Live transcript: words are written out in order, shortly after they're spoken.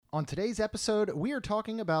On today's episode, we are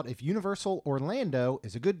talking about if Universal Orlando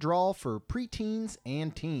is a good draw for preteens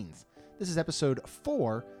and teens. This is episode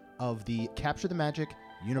 4 of the Capture the Magic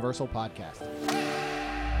Universal podcast.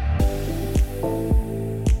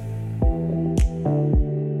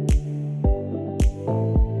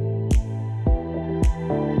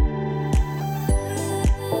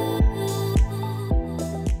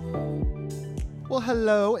 Well,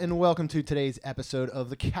 hello, and welcome to today's episode of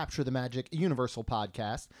the Capture the Magic Universal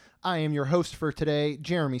podcast. I am your host for today,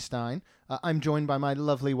 Jeremy Stein. I'm joined by my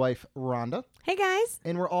lovely wife, Rhonda. Hey, guys.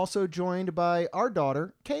 And we're also joined by our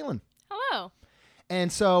daughter, Kaylin. Hello.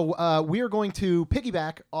 And so we are going to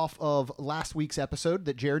piggyback off of last week's episode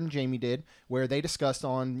that Jared and Jamie did, where they discussed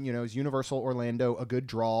on, is Universal Orlando a good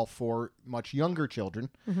draw for much younger children?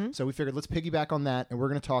 Mm-hmm. So we figured let's piggyback on that, and we're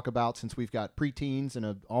going to talk about, since we've got preteens and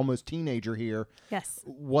an almost teenager here, Yes.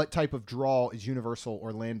 what type of draw is Universal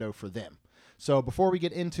Orlando for them? So before we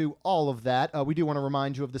get into all of that, we do want to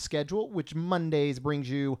remind you of the schedule, which Mondays brings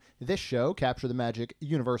you this show, Capture the Magic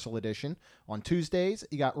Universal Edition. On Tuesdays,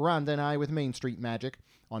 you got Rhonda and I with Main Street Magic.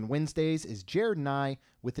 On Wednesdays is Jared and I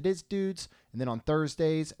with the Diz Dudes. And then on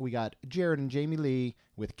Thursdays, we got Jared and Jamie Lee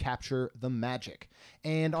with Capture the Magic.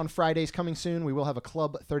 And on Fridays coming soon, we will have a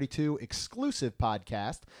Club 32 exclusive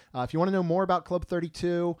podcast. If you want to know more about Club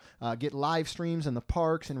 32, get live streams in the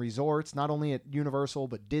parks and resorts, not only at Universal,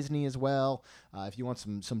 but Disney as well. If you want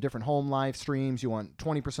some different home live streams, you want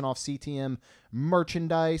 20% off CTM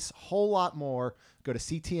merchandise, whole lot more, go to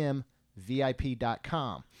CTMVIP.com.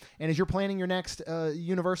 And as you're planning your next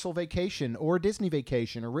Universal vacation or Disney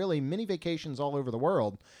vacation, or really many vacations all over the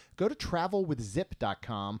world, go to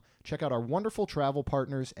travelwithzip.com. Check out our wonderful travel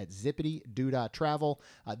partners at zippity-doo-dah-travel.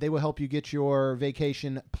 They will help you get your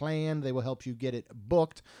vacation planned. They will help you get it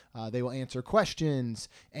booked. They will answer questions.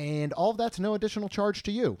 And all of that's no additional charge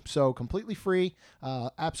to you. So completely free.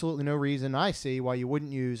 Absolutely no reason I see why you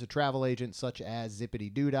wouldn't use a travel agent such as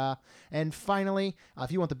Zippity-Doo-Dah. And finally,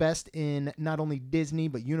 if you want the best in not only Disney,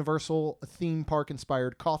 but Universal theme park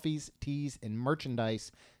inspired coffees, teas, and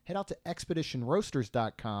merchandise, head out to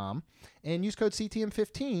expeditionroasters.com and use code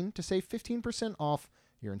CTM15 to save 15% off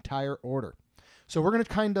your entire order. So we're going to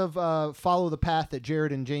kind of follow the path that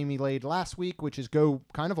Jared and Jamie laid last week, which is go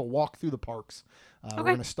kind of a walk through the parks. We're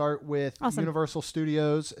going to start with Universal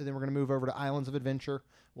Studios, and then we're going to move over to Islands of Adventure.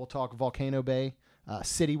 We'll talk Volcano Bay,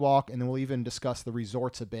 City Walk, and then we'll even discuss the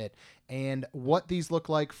resorts a bit and what these look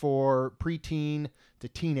like for preteen to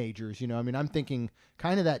teenagers. I'm thinking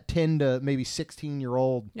kind of that 10 to maybe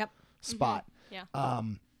 16-year-old spot. Mm-hmm. Yeah.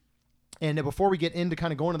 And before we get into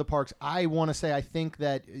kind of going to the parks, I want to say I think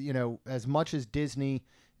that, as much as Disney,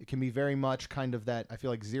 it can be very much kind of that, I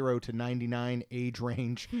feel like 0 to 99 age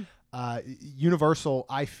range. Universal,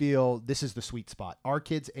 I feel this is the sweet spot. Our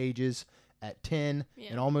kids' ages at 10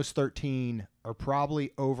 and almost 13 are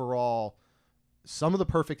probably overall some of the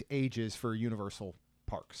perfect ages for Universal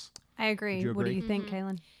parks. I agree. Would you agree? What do you think,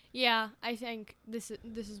 Kaylin? Yeah, I think this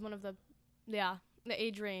is one of the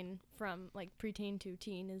age range from like preteen to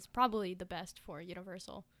teen is probably the best for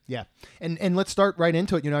Universal. Yeah. And let's start right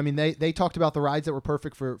into it. They talked about the rides that were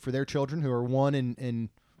perfect for their children who are 1 and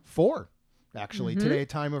 4. Actually, today at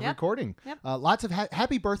time of recording. Yep. Lots of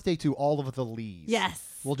happy birthday to all of the Lees. Yes.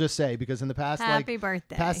 We'll just say, because in the past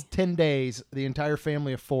birthday. past 10 days, the entire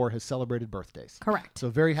family of 4 has celebrated birthdays. Correct. So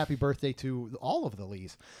very happy birthday to all of the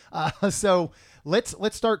Lees. So let's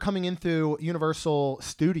start coming in through Universal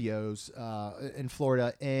Studios in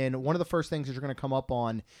Florida. And one of the first things that you're going to come up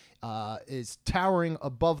on is towering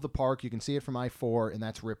above the park. You can see it from I-4, and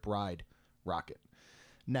that's Rip Ride Rocket.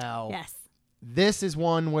 Now, yes. This is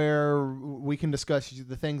one where we can discuss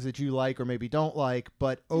the things that you like or maybe don't like,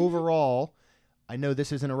 but overall, I know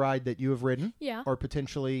this isn't a ride that you have ridden or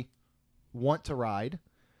potentially want to ride,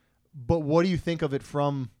 but what do you think of it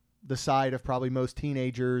from the side of probably most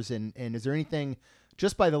teenagers, and is there anything,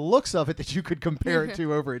 just by the looks of it, that you could compare it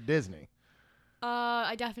to over at Disney?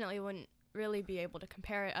 I definitely wouldn't really be able to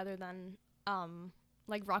compare it other than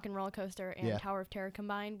like Rock and Roller Coaster and Tower of Terror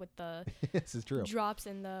combined with the this is true. drops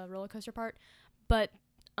in the roller coaster part. But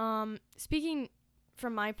speaking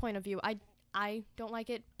from my point of view, I don't like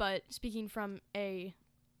it, but speaking from the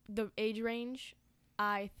age range,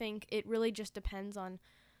 I think it really just depends on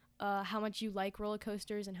how much you like roller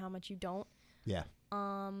coasters and how much you don't. Yeah.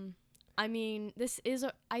 I mean,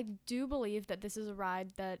 I do believe that this is a ride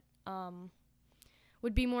that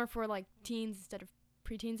would be more for like teens instead of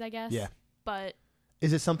preteens, I guess. Yeah. But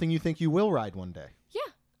is it something you think you will ride one day? Yeah.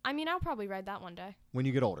 I mean, I'll probably ride that one day. When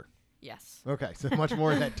you get older? Yes. Okay, so much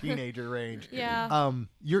more in that teenager range. Yeah.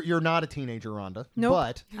 You're not a teenager, Rhonda. Nope.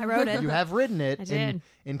 But I wrote it. you have written it. I did.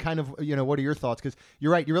 And kind of, what are your thoughts? Because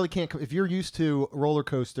you're right. You really can't. If you're used to roller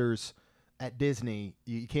coasters at Disney,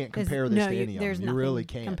 you can't compare this to any of there's them. You nothing really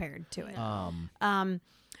can't. compared to it. Um,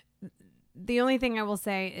 The only thing I will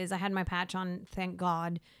say is I had my patch on, thank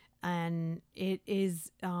God, and it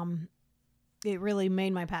is it really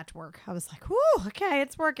made my patch work. I was like, whoo, okay,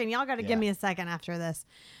 it's working. Y'all got to Yeah. give me a second after this.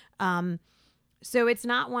 So it's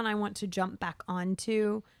not one I want to jump back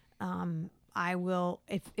onto. I will,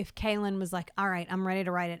 if Kaylin was like, all right, I'm ready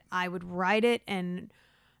to write it, I would write it and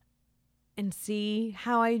see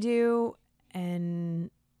how I do.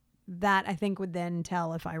 And that I think would then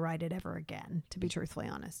tell if I write it ever again, to be truthfully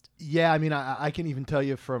honest. yeah, I mean, I can even tell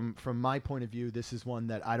you from my point of view, this is one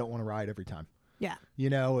that I don't want to ride every time. Yeah.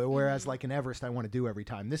 Whereas like an Everest, I want to do every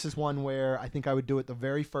time. This is one where I think I would do it the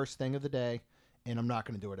very first thing of the day, and I'm not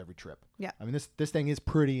going to do it every trip. Yeah. I mean, this thing is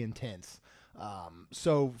pretty intense.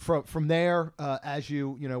 So from there, as you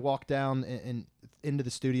walk down and into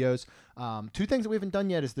the studios, two things that we haven't done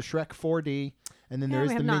yet is the Shrek 4D, and then Yeah, there is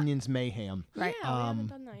we the have not. Minions Mayhem. Right. Yeah, we haven't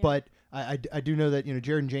done that yet. But I do know that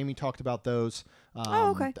Jared and Jamie talked about those.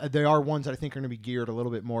 Okay. They are ones that I think are going to be geared a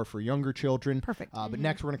little bit more for younger children. Perfect. But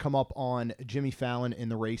next we're going to come up on Jimmy Fallon in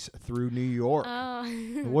the race through New York. Uh,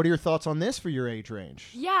 What are your thoughts on this for your age range?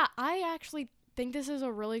 yeah, I actually think this is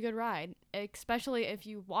a really good ride, especially if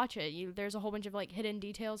you watch it. There's a whole bunch of like hidden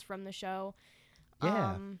details from the show.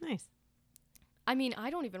 Yeah. Nice. I mean, I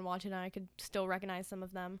don't even watch it, and I could still recognize some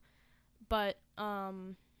of them. But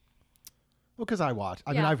Well, because I watched.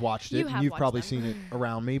 I mean, Yeah, I've watched it, you and have you've watched probably them. seen it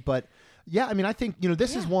around me. But yeah, I mean, I think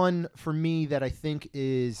this is Yeah. one for me that I think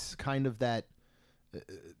is kind of that,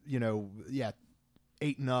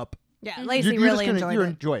 8 and up. Yeah, Mhm. Lacey You're really just enjoyed you it.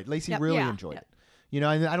 enjoyed. Lacey Yep. really Yeah. enjoyed Yep. it.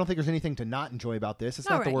 And I don't think there's anything to not enjoy about this. It's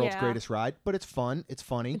not the Alright. world's Yeah. greatest ride, but it's fun. It's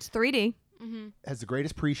funny. It's 3D. Has the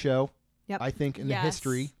greatest pre-show, Yep. I think, in the Yes.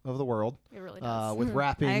 history of the world. it really does. With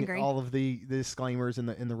wrapping agree. all of the disclaimers and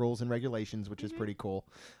the rules and regulations, which is pretty cool.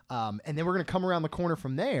 And then we're going to come around the corner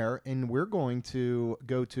from there, and we're going to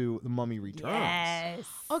go to The Mummy Returns. Yes.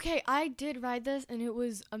 Okay, I did ride this, and it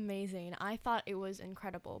was amazing. I thought it was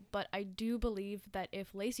incredible, but I do believe that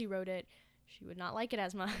if Lacey rode it, she would not like it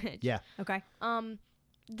as much. Yeah. Okay.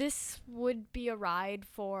 This would be a ride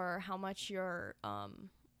for how much your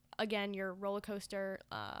again, your roller coaster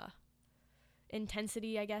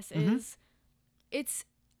intensity, I guess, is. It's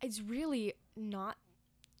really not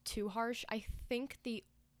too harsh. I think the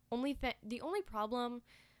only problem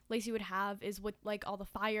Lacey would have is with like all the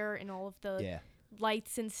fire and all of the Yeah.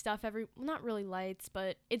 lights and stuff. Not really lights,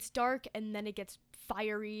 but it's dark, and then it gets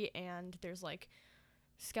fiery, and there's like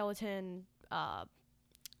skeleton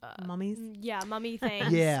Mummies. mummy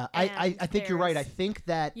things. Yeah, I and think you're right. I there's- think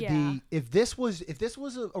that Yeah. if this was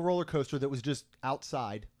a roller coaster that was just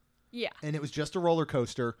outside yeah. and it was just a roller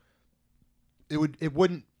coaster, it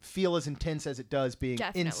wouldn't feel as intense as it does being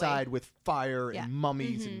Definitely. inside with fire Yeah. and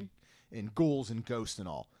mummies and ghouls and ghosts and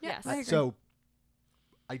all. Yes. I agree. So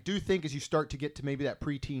I do think as you start to get to maybe that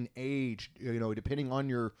preteen age, depending on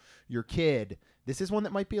your kid, this is one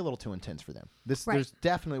that might be a little too intense for them. This Right. there's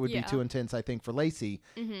definitely would be Yeah. too intense, I think, for Lacey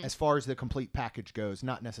as far as the complete package goes,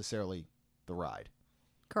 not necessarily the ride,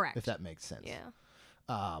 Correct. if that makes sense.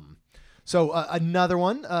 Yeah. So another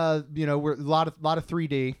one, we're a lot of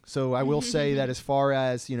 3D. So I will say that as far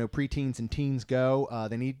as preteens and teens go,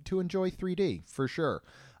 they need to enjoy 3D for sure.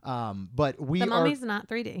 But we the are Mummy's not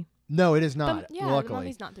 3D. no, it is not. The luckily,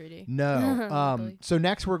 mummy's not 3D. no. Luckily. So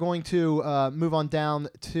next we're going to move on down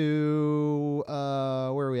to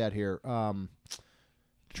where are we at here?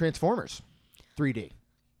 Transformers, 3D.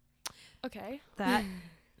 Okay. That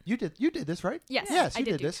You did this right? Yes. Yes, I you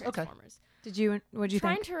did did do this. Okay. Transformers. what'd you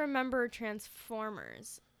Trying think? to remember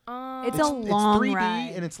Transformers. It's a long 3D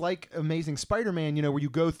ride. and it's like Amazing Spider-Man, where you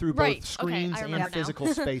go through Right, both okay, screens I and remember now. physical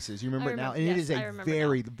spaces. You remember it now, and it yes, is I a remember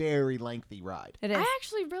very, very lengthy ride. It is. I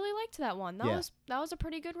actually really liked that one. That Yeah. was a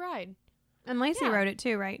pretty good ride. And Lacey Yeah. wrote it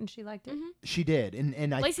too, right? And she liked it. She did,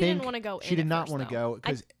 and I Lacey think didn't wanna go She in did at not first, want to though. go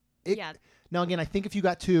because yeah. Now again, I think if you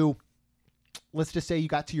got to, let's just say you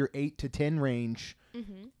got to your 8 to 10 range,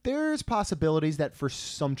 there's possibilities that for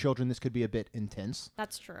some children this could be a bit intense.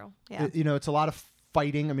 That's true. Yeah. It's a lot of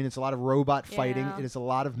fighting. I mean, it's a lot of robot fighting. Yeah. It is a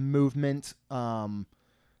lot of movement.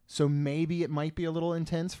 So maybe it might be a little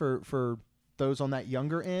intense for those on that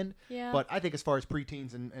younger end. Yeah. But I think as far as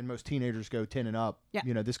preteens and most teenagers go 10 and up, Yeah.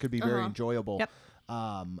 this could be very Uh-huh. enjoyable. Yep.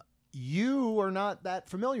 You are not that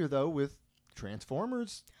familiar, though, with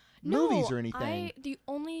Transformers movies or anything. The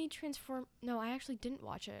only No, I actually didn't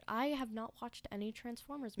watch it. I have not watched any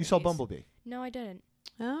Transformers movies. You saw Bumblebee. No, I didn't.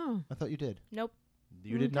 Oh. I thought you did. Nope.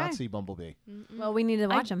 You did not Okay. see Bumblebee. Mm-mm. Well, we need to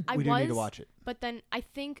watch them. I We do was, need to watch it. but then I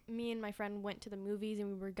think me and my friend went to the movies and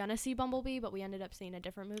we were gonna see Bumblebee, but we ended up seeing a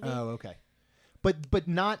different movie. Oh, okay. But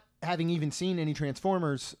not having even seen any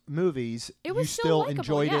Transformers movies, It you was still still likable,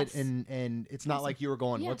 enjoyed yes. it, and it's not Yes. like you were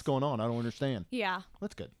going, "What's Yes. going on? I don't understand." Yeah,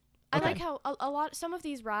 That's good. I Okay. like how a lot some of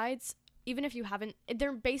these rides, even if you haven't,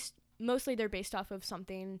 they're based off of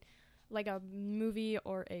something like a movie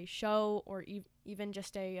or a show or even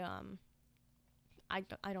just a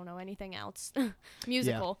I don't know anything else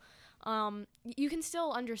musical. You can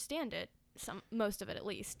still understand it, most of it at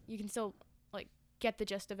least. You can still like get the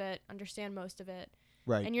gist of it, understand most of it,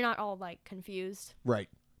 Right. and you're not all like confused. Right.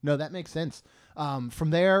 No, that makes sense. From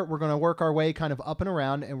there, we're going to work our way kind of up and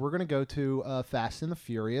around, and we're going to go to Fast and the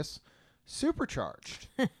Furious Supercharged.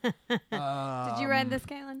 Did you read this,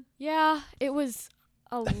 Caitlin? Yeah, it was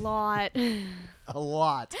a lot. A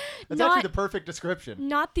lot. That's Not- actually the perfect description.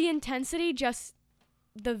 Not the intensity, just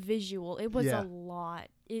the visual. It was Yeah. a lot.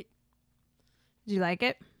 It. Did you like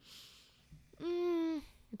it? Mm,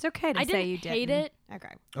 It's okay to I say didn't you hate didn't. it,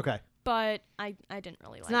 Okay. Okay. but I didn't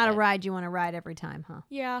really It's like not it. a ride you want to ride every time, huh?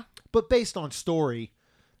 Yeah. But based on story,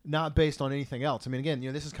 not based on anything else. I mean, again,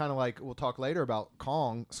 this is kind of like, we'll talk later about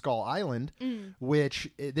Kong Skull Island, Mm. which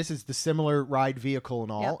this is the similar ride vehicle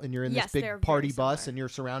and all, Yep. and you're in Yes, this they're big party very bus, similar. and you're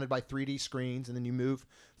surrounded by 3D screens, and then you move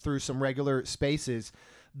through some regular spaces.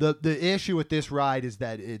 The issue with this ride is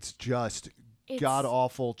that it's just It's- god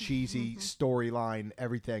awful, cheesy storyline.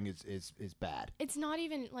 Everything is bad. It's not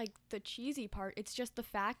even like the cheesy part. It's just the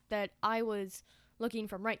fact that I was looking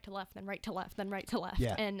from right to left, then right to left, then right to left,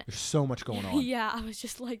 Yeah, and there's so much going on. yeah, I was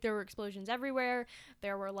just like, there were explosions everywhere.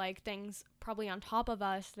 There were like things probably on top of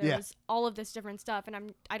us. There Yeah. was all of this different stuff,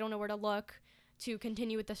 and I don't know where to look to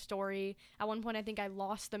continue with the story. At one point, I think I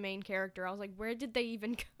lost the main character. I was like, where did they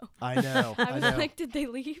even go? I know. I I was know. like, did they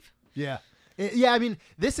leave? Yeah. Yeah, I mean,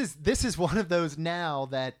 this is one of those now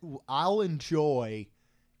that I'll enjoy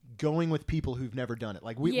going with people who've never done it.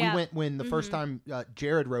 Like we Yeah. went when the first time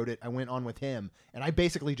Jared wrote it, I went on with him, and I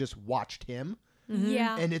basically just watched him,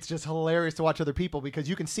 Yeah. and it's just hilarious to watch other people because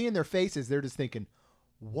you can see in their faces they're just thinking,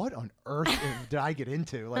 what on earth did I get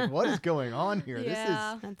into? Like, what is going on here?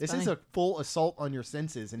 Yeah. That's This funny. is a full assault on your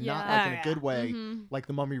senses, and not Yeah. like in Oh, a yeah. good way, Mhm. like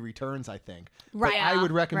The Mummy Returns, I think. Right. But I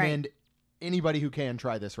would Yeah. recommend anybody who can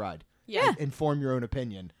try this ride. Yeah. And form your own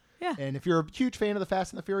opinion. Yeah. And if you're a huge fan of the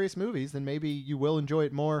Fast and the Furious movies, then maybe you will enjoy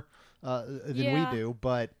it more than Yeah. we do.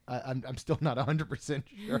 But I'm still not 100%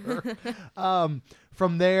 sure.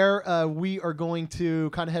 From there, we are going to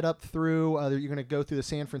kind of head up through. You're going to go through the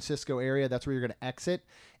San Francisco area. That's where you're going to exit.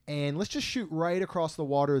 And let's just shoot right across the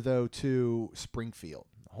water, though, to Springfield,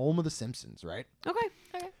 home of the Simpsons, right?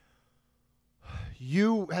 Okay.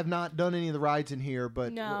 You have not done any of the rides in here,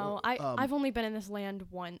 but No, I've only been in this land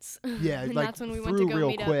once. yeah, and like that's when we went to through go real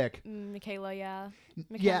meet quick. up Michaela. Yeah.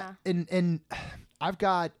 Yeah, McKenna. and I've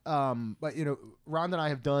got but Ron and I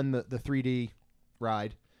have done the 3D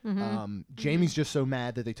ride. Jamie's just so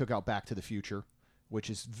mad that they took out Back to the Future, which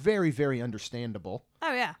is very, very understandable.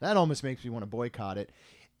 Oh yeah. That almost makes me want to boycott it.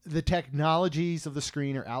 The technologies of the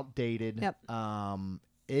screen are outdated. Yep.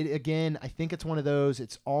 It again, I think it's one of those.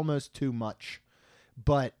 It's almost too much,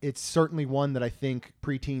 but it's certainly one that I think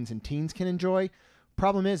preteens and teens can enjoy.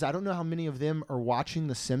 Problem is, I don't know how many of them are watching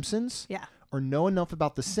The Simpsons Yeah. or know enough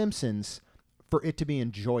about The Simpsons for it to be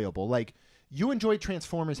enjoyable. Like, you enjoyed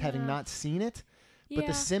Transformers having Yeah. not seen it, but Yeah.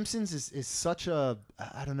 The Simpsons is such a,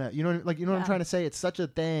 I don't know, you know what I'm Yeah. trying to say? It's such a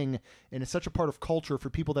thing, and it's such a part of culture for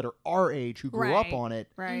people that are our age who grew up Right. on it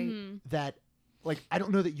Right. Mhm. that, like, I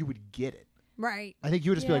don't know that you would get it. Right. I think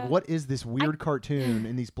you would just be like, Yeah. what is this weird cartoon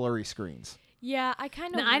in these blurry screens? Yeah, I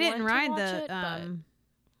kind of. No, I didn't ride watch the. it, but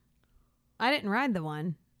I didn't ride the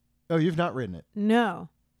one. Oh, you've not ridden it. No,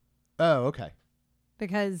 Oh, okay.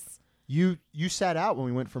 because You sat out when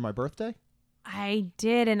we went for my birthday? I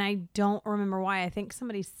did, and I don't remember why. I think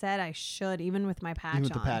somebody said I should, even with my patch Even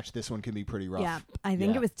with the on. patch, this one can be pretty rough. Yeah, I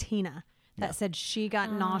think Yeah. it was Tina that Yeah. said she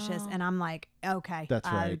got nauseous, and I'm like, okay, That's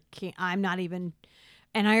I right. can't, I'm not even.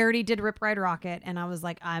 And I already did Rip Ride Rocket, and I was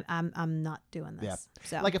like, I'm not doing this. Yeah.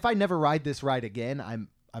 So Like, if I never ride this ride again, I'm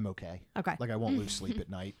okay. okay, Like, I won't lose sleep at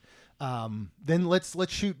night. Then let's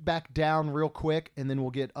shoot back down real quick, and then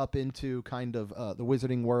we'll get up into kind of the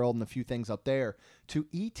Wizarding World and a few things up there to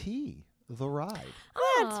E.T. the ride.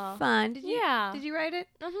 oh, Aw. that's fun. Did you? Yeah. Did you ride it?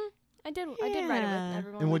 I did. I did ride it Yeah. with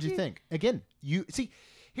everyone. And what'd you think? Again, you see.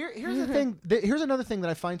 Here's the thing. Here's another thing that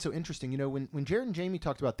I find so interesting. When Jared and Jamie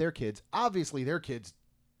talked about their kids, obviously their kids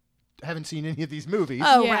haven't seen any of these movies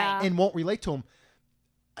Oh, Yeah. right. and won't relate to them.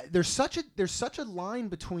 There's such a line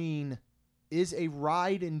between is a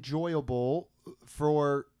ride enjoyable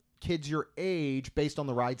for kids your age based on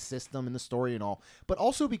the ride system and the story and all, but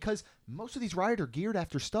also because most of these rides are geared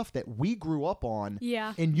after stuff that we grew up on.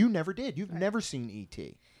 Yeah. And you never did. You've never seen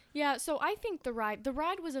E.T. Yeah, so I think the ride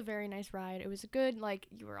was a very nice ride. It was a good, like,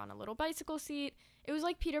 you were on a little bicycle seat. It was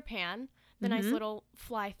like Peter Pan, the nice little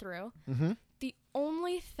fly through. Mm-hmm. The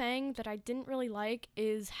only thing that I didn't really like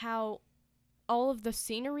is how all of the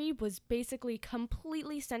scenery was basically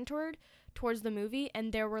completely centered towards the movie,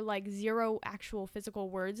 and there were like 0 actual physical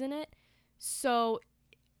words in it. So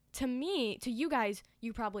to you guys,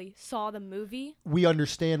 you probably saw the movie. We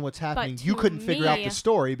understand what's happening. But You to couldn't figure out me, the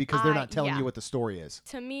story because they're not telling yeah. you what the story is.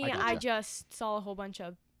 To me, I gotcha. I just saw a whole bunch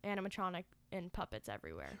of animatronic and puppets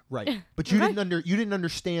everywhere. Right. But you Okay. didn't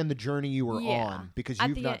understand the journey you were Yeah. on because At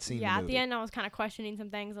you've the not end, seen yeah, the at movie. the end, I was kind of questioning some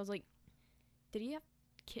things. I was like, did he have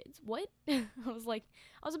kids? What? I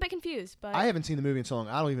was a bit confused, but I haven't seen the movie in so long.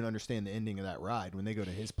 I don't even understand the ending of that ride when they go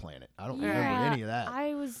to his planet. I don't remember Yeah, any of that.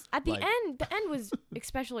 I was at the Like- end. The end was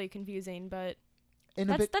especially confusing, but And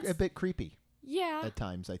that's- a bit creepy yeah, at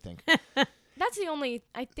times, I think. that's the only.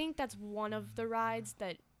 I think that's one of the rides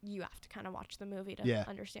that you have to kind of watch the movie to Yeah.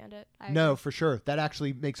 understand it. No, for sure. That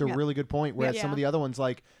actually makes a Yeah. really good point. Whereas some Yeah. of the other ones,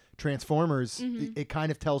 like Transformers, Mhm. it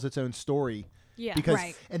kind of tells its own story. Yeah, Because,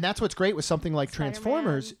 Right. and that's what's great with something like Spider-Man.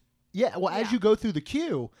 Transformers. Yeah, well, as Yeah. you go through the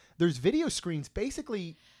queue, there's video screens.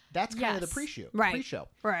 Basically, that's kind of the Yes. pre-show. Right. Pre-show.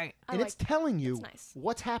 Right. I And it's like- telling you that's nice.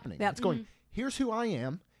 what's happening. Yep. It's going, here's who I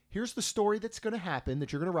am. Here's the story that's going to happen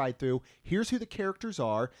that you're going to ride through. Here's who the characters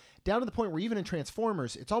are. Down to the point where even in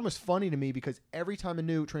Transformers, it's almost funny to me because every time a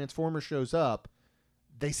new Transformer shows up,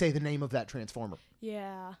 they say the name of that Transformer.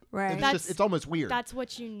 yeah. Right. And That's- it's almost weird. That's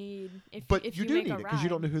what you need if But if you you do make need a it because you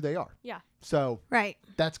don't know ride. who they are. Yeah. So Right.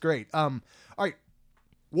 that's great. All right.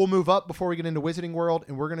 We'll move up before we get into Wizarding World,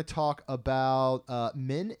 and we're going to talk about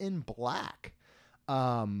Men in Black.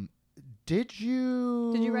 Did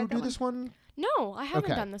you ride that do one? this one? No, I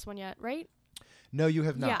haven't Okay. done this one yet, right? No, you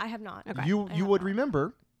have not. Yeah, I have not. Okay. You I you have would not.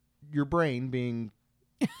 remember your brain being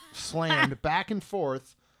slammed back and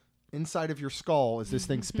forth inside of your skull as this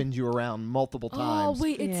thing spins you around multiple times. Oh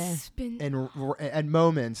wait, Yeah. it's been. And at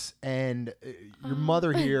moments, and your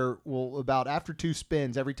mother here will about after 2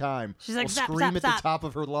 spins every time She's like, will "Stop, scream stop, at the stop." top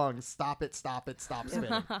of her lungs, "Stop it! Stop it! Stop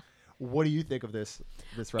spinning!" What do you think of this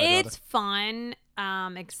ride? It's fun,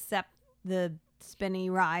 except the spinny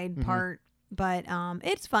ride Mm-hmm. part. But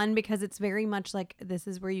it's fun because it's very much like this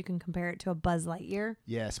is where you can compare it to a Buzz Lightyear.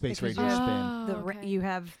 Yeah, Space Because Ranger you spin. Oh, okay. You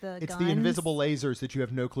have the It's guns. the invisible lasers that you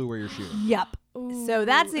have no clue where you're shooting. Yep. So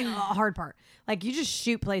that's the Ooh. hard part. Like you just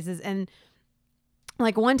shoot places, and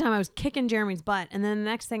like one time I was kicking Jeremy's butt, and then the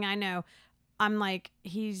next thing I know, I'm like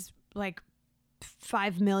he's like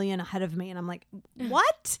 5 million ahead of me, and I'm like,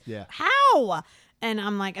 what? Yeah. How? And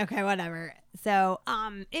I'm like, okay, whatever. So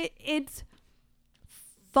it's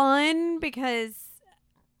fun because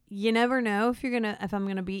you never know if I'm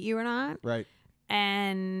gonna beat you or not. Right.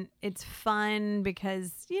 And it's fun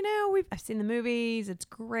because I've seen the movies. It's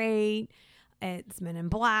great. It's Men in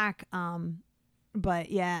Black. But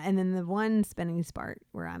yeah, and then the one spinning part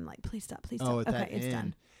where I'm like, please stop, please stop. Oh, at Okay, that it's end.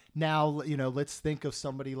 done. Now, let's think of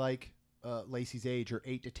somebody like Lacey's age or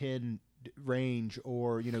 8 to 10 range,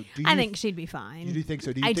 or do you? I think she'd be fine. You do think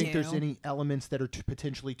so? Do you I think there's do. any elements that are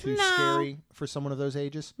potentially too No. scary for someone of those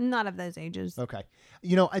ages? Not of those ages. Okay.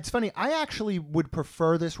 It's funny. I actually would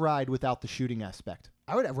prefer this ride without the shooting aspect.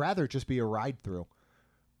 I would rather just be a ride through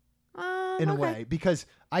in a Okay. way, because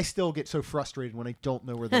I still get so frustrated when I don't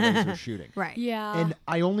know where the laser's shooting. Right. Yeah. And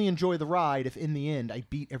I only enjoy the ride if in the end I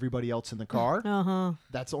beat everybody else in the car. Uh-huh.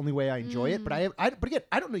 That's the only way I enjoy it. But but again,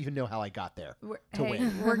 I don't even know how I got there. To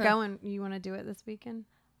win. We're going. You want to do it this weekend?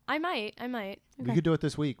 I might. We could do it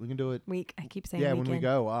this week. We can do it. Week. I keep saying Yeah, weekend. when we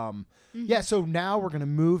go. Yeah, so now we're going to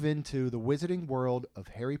move into the Wizarding World of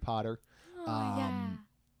Harry Potter. Yeah.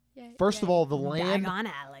 First of all, the land. Diagon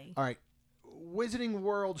Alley. All right. Wizarding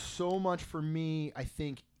World, so much for me, I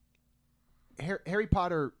think. Harry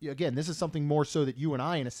Potter, again, this is something more so that you and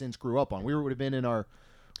I, in a sense, grew up on. We would have been in our,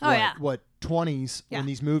 Oh, yeah. 20s Yeah. when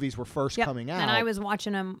these movies were first Yep. coming out. And I was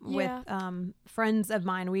watching them with Yeah. friends of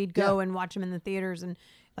mine. We'd go and watch them in the theaters, and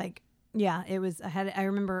it was. I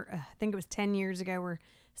remember. I think it was 10 years ago, where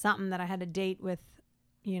something that I had a date with,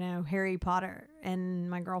 Harry Potter and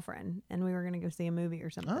my girlfriend, and we were going to go see a movie or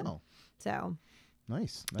something. Oh, So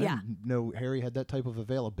nice. I Yeah. didn't know Harry had that type of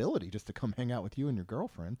availability just to come hang out with you and your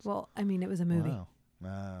girlfriend. well, I mean, it was a movie. Wow.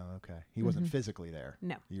 Oh, okay. He wasn't physically there.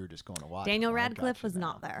 No. You were just going to watch. Daniel Oh, I Radcliffe gotcha was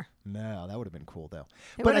now. not there. No, that would have been cool though.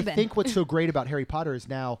 It But would I have been. think what's so great about Harry Potter is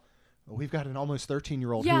now we've got an almost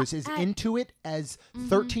 13-year-old who Yeah, is as into it as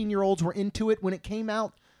 13-year-olds were into it when it came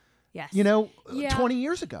out Yes. 20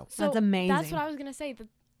 years ago. So That's amazing. That's what I was gonna say.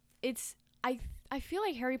 I feel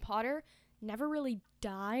like Harry Potter never really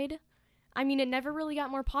died. I mean, it never really got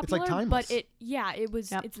more popular. timeless. But it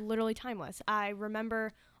was. Yep. It's literally timeless. I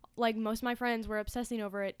remember, like, most of my friends were obsessing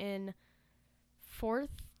over it in 4th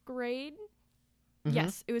grade. Mhm.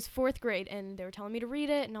 Yes, it was 4th grade, and they were telling me to read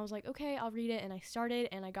it, and I was like, okay, I'll read it, and I started,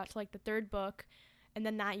 and I got to like the 3rd book, and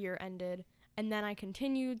then that year ended, and then I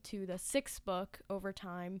continued to the 6th book over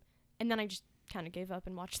time, and then I just kind of gave up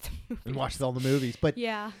and watched the movie. And watched all the movies. But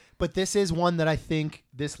Yeah. but this is one that I think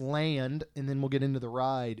this land, and then we'll get into the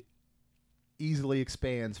ride, easily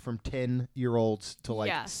expands from 10-year-olds to like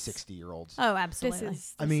Yes. 60-year-olds. Oh, absolutely.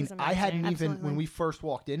 I mean, is I hadn't amazing. even, Absolutely. when we first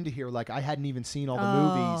walked into here, like I hadn't even seen all the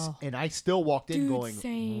Oh. movies, and I still walked in Dude, going,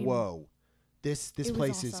 same. whoa, this It was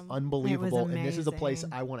place is awesome. unbelievable, and this is a place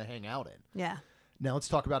amazing. I want to hang out in. Yeah. Now let's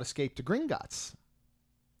talk about Escape to Gringotts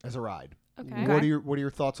as a ride. Okay. What are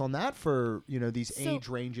your thoughts on that for, these So- age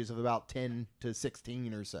ranges of about 10 to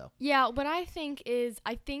 16 or so? Yeah, what I think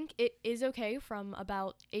it is okay from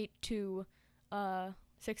about 8 to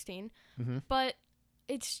 16. Mhm. But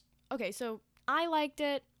it's okay, so I liked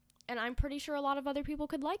it, and I'm pretty sure a lot of other people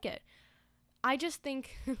could like it. I just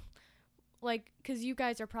think like, cuz you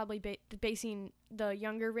guys are probably basing the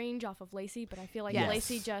younger range off of Lacey, but I feel like Yes.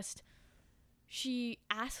 Lacey she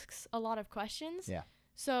asks a lot of questions. Yeah.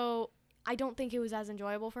 So I don't think it was as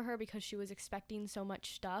enjoyable for her because she was expecting so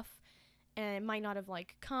much stuff, and it might not have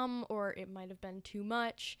like come, or it might have been too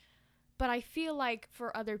much. But I feel like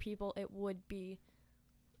for other people it would be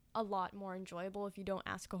a lot more enjoyable if you don't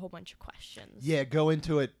ask a whole bunch of questions. Yeah, go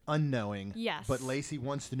into it unknowing. Yes. But Lacey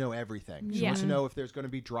wants to know everything. She Yeah. wants to know if there's going to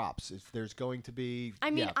be drops, if there's going to be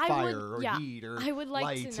I mean, fire or heat or I would like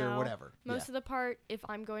lights to know or whatever. most of the part, if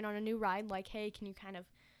I'm going on a new ride, like, hey, can you kind of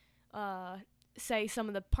say some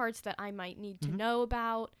of the parts that I might need to Mhm. know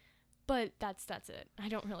about? But that's it. I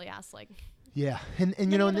don't really ask like Yeah, and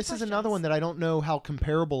Many and other this is another questions. one that I don't know how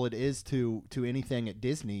comparable it is to anything at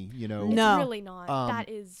Disney. No. it's really not. That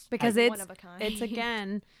is Because one it's of a kind. it's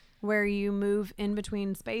again where you move in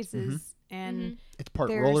between spaces and Mhm. It's part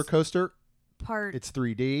There's roller coaster. part It's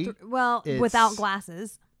 3D. well it's- without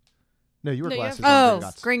glasses. No, you were No, you have- glasses on Oh,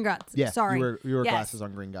 Gringotts. Gringotts. Yeah, Sorry. you were Yes. glasses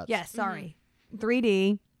on Gringotts. Yes, sorry.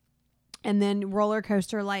 3D, and then roller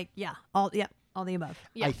coaster. All the above.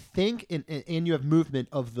 Yeah. I think, and you have movement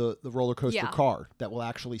of the roller coaster Yeah. car that will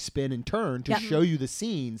actually spin and turn to Yep. show you the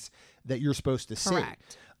scenes that you're supposed to see.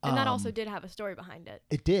 Correct. and that Um, also did have a story behind it.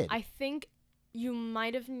 It did. I think you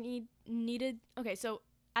might have needed. Okay, so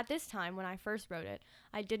at this time when I first wrote it,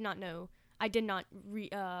 I did not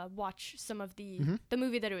watch some of the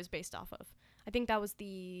movie that it was based off of. I think that was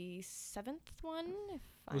the 7th one.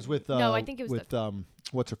 It was with no, I think it was with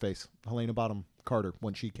what's her face, Helena Bonham Carter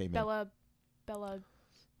when she came Bella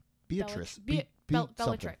Beatrice, Be- something.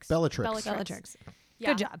 Bellatrix. Bellatrix. Bellatrix. Bellatrix. Yeah.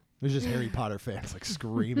 Good job. There's just Harry Potter fans like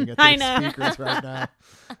screaming at I their know. speakers right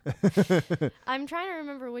now. I'm trying to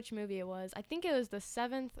remember which movie it was. I think it was the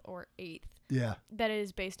 7th or 8th Yeah. that it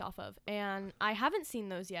is based off of, and I haven't seen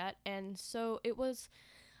those yet, and so it was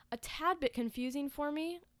a tad bit confusing for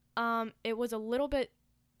me. It was a little bit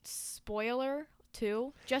spoiler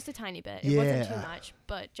too, just a tiny bit. It wasn't too Yeah. much,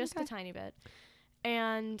 but just Okay. a tiny bit.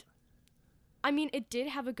 And I mean, it did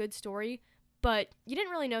have a good story, but you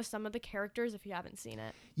didn't really know some of the characters if you haven't seen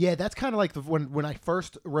it. Yeah, that's kind of like when I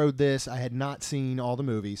first rode this, I had not seen all the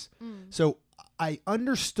movies. So I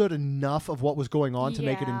understood enough of what was going on to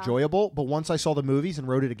make it Yeah. enjoyable, but once I saw the movies and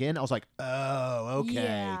wrote it again, I was like, "Oh, okay.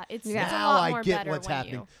 Yeah, it's Yeah. a Now lot I more get better what's when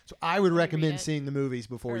happening." you So I would when you read recommend it seeing the movies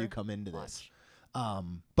before you or come into this.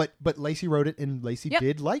 watch. But Lacey wrote it, and Lacey Yep.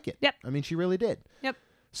 did like it. Yep. I mean, she really did. Yep.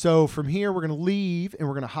 So from here, we're gonna leave, and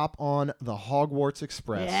we're gonna hop on the Hogwarts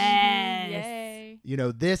Express. Yes.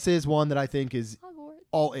 Yay. This is one that I think is Hogwarts.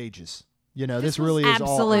 all ages. This This was really is all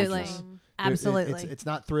Absolutely. ages. Awesome. Absolutely. It's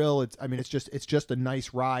not thrill. It's just a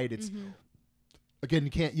nice ride. It's again, you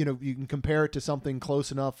can't, you can compare it to something close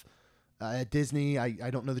enough at Disney. I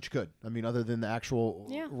don't know that you could. I mean, other than the actual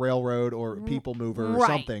Yeah. railroad or people mover or right.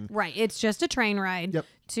 something. Right. It's just a train ride Yep.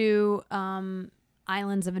 to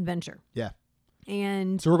Islands of Adventure. Yeah.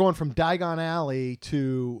 And So we're going from Diagon Alley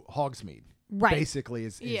to Hogsmeade. right. Basically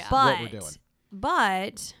is Yeah. what we're doing.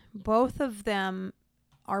 But both of them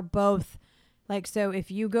are both like, so if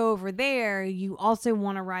you go over there, you also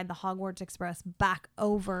want to ride the Hogwarts Express back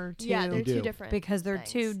over to Yeah, they're You do. two different because they're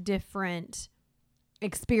two things. different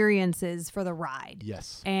experiences for the ride.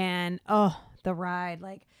 Yes. And the ride,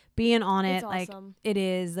 like being on it, It's like awesome. it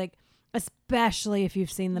is like, especially if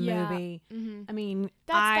you've seen the Yeah. movie. Mm-hmm. I mean,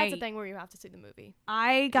 That's the thing where you have to see the movie.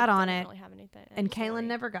 I got It on doesn't it, really have anything, and story. Kaylin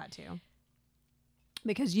never got to.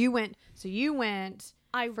 because you went. So you went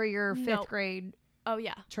for your fifth no. grade Oh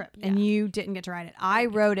yeah. trip, Yeah. and you didn't get to ride it. I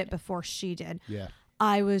rode it before she did. Yeah.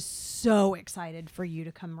 I was so excited for you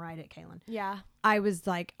to come ride it, Kaylin. Yeah. I was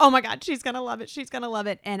like, oh my God, she's gonna love it. She's gonna love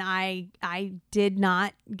it. And I did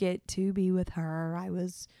not get to be with her.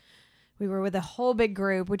 We were with a whole big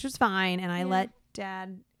group, which was fine. And I let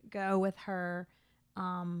Dad go with her.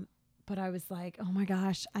 But I was like, oh my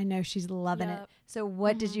gosh, I know she's loving it. Yep. So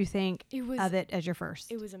what did you think It was of it as your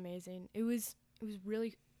first? It was amazing. It was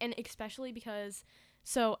really, and especially because,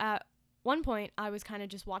 so at one point I was kind of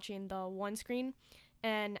just watching the one screen,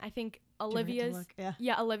 and I think Olivia's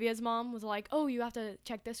Olivia's mom was like, "Oh, you have to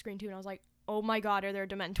check this screen too," and I was like, "Oh my God, are there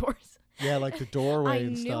Dementors?" Yeah, like the doorway I and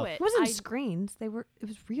knew stuff. it. It wasn't screens. It was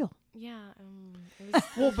real. Yeah. It was,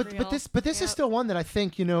 Well, it was but real. this is still one that I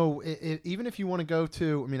think, you know, even if you want to go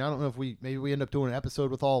to, I mean, I don't know if maybe we end up doing an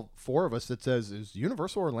episode with all four of us that says, is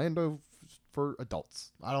Universal Orlando for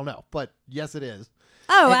adults? I don't know, but yes, it is.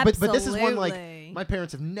 Oh, And- absolutely. But this is one, like, my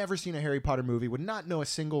parents have never seen a Harry Potter movie, would not know a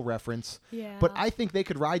single reference. Yeah. But I think they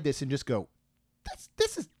could ride this and just go,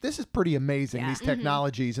 this is pretty amazing, Yeah. these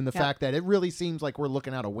technologies, and the Yep. fact that it really seems like we're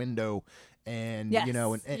looking out a window, and Yes. you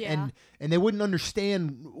know, and, Yeah. and they wouldn't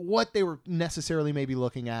understand what they were necessarily maybe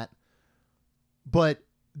looking at, but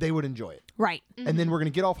they would enjoy it. Right. And then we're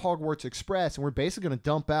going to get off Hogwarts Express, and we're basically going to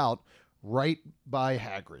dump out right by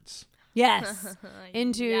Hagrid's. Yes.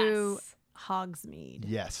 Into Yes. Hogsmeade.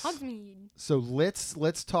 Yes. Hogsmeade. So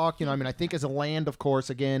let's talk. You know, I mean, I think as a land, of course,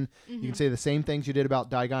 again, you can say the same things you did about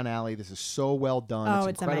Diagon Alley. This is so well done. Oh,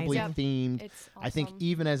 it's it's incredibly amazing. themed. It's awesome. I think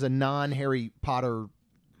even as a non-Harry Potter,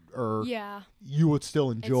 Yeah. you would still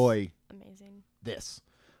enjoy Amazing. this.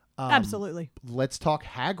 Absolutely. Let's talk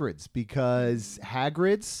Hagrid's, because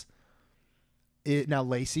Hagrid's. Now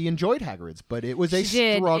Lacey enjoyed Hagrid's, but it was a She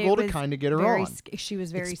did. struggle It to was kind of get her very on. She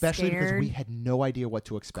was very Especially scared. because we had no idea what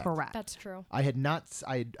to expect. Correct. That's true. I had not.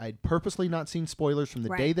 I'd purposely not seen spoilers from the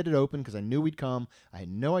Right. day that it opened because I knew we'd come. I had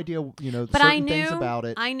no idea, you know, But certain I knew things about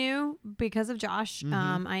it. I knew because of Josh.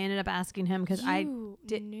 I ended up asking him because I You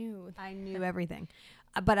did- knew. I knew everything,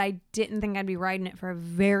 but I didn't think I'd be riding it for a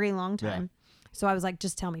very long time. So I was like,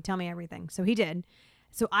 just tell me everything. So he did.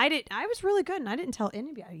 So I was really good, and I didn't tell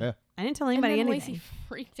anybody. Yeah. I didn't tell And anybody then anything. Lacey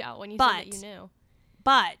freaked out when you said that you But- knew.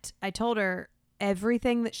 But I told her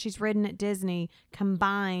everything that she's ridden at Disney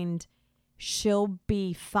combined, she'll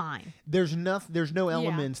be fine. There's no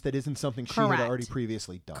elements that isn't something she had Correct. already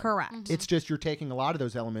previously done. Correct. It's just you're taking a lot of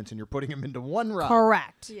those elements and you're putting them into one ride.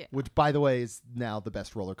 Correct. Yeah. Which, by the way, is now the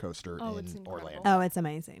best roller coaster Oh, it's in incredible. Orlando, Oh, it's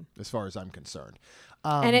amazing. as far as I'm concerned.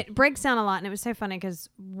 And it breaks down a lot. And it was so funny because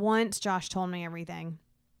once Josh told me everything,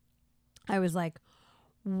 I was like,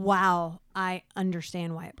 wow, I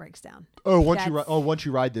understand why it breaks down. once that's-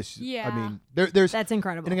 you ride this, I Yeah. mean, there's That's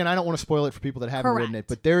incredible. and again, I don't want to spoil it for people that haven't ridden it, Correct.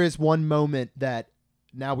 but there is one moment that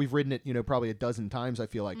now we've ridden it, you know, probably a dozen times. I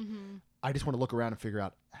feel like I just want to look around and figure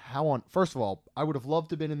out how on. First of all, I would have loved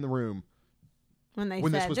to have been in the room when they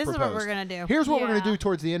when said, this was this is proposed. what we're going to do. Here's what we're going to Yeah. do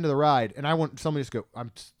towards the end of the ride, and I want somebody to just go.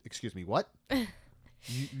 Excuse me, what?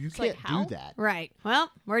 You like, can't how? do that. Right.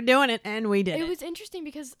 Well, we're doing it, and we did It it. was interesting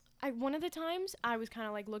because one of the times I was kind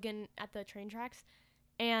of like looking at the train tracks,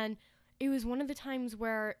 and it was one of the times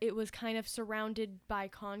where it was kind of surrounded by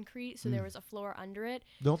concrete, so there was a floor under it.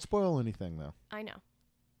 Don't spoil anything though. I know.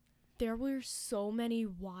 There were so many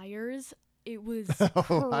wires. It was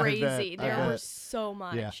Oh, I crazy. bet, I There bet. was so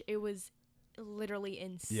much. Yeah. It was literally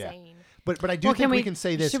insane. But I do Well, think can we we- can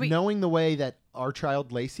say this, should we- knowing the way that our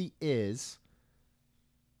child Lacey is.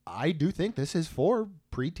 I do think this is for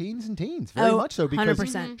preteens and teens, very Oh, much so, because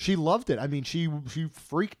 100%. she loved it. I mean, she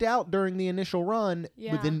freaked out during the initial run,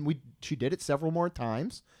 Yeah. but then she did it several more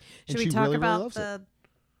times, and Should we she talk really, about really loves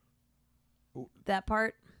it. that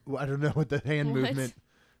part? Well, I don't know what the hand What? movement,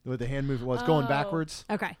 was going Oh. backwards.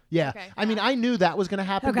 Okay. Yeah, Okay. I mean, I knew that was going to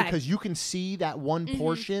happen Okay. because you can see that one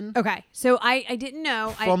portion Okay. So I didn't know.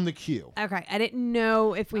 from the queue. Okay, I didn't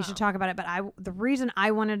know if we Oh. should talk about it, but the reason I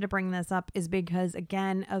wanted to bring this up is because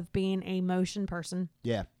again of being a motion person,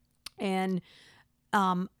 Yeah, and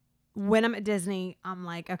when I'm at Disney, I'm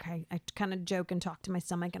like, okay, I kind of joke and talk to my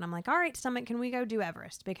stomach, and I'm like, all right, stomach, can we go do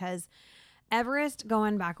Everest? Because Everest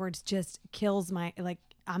going backwards just kills my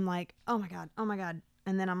I'm like, oh my god,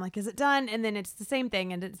 and then I'm like, is it done? And then it's the same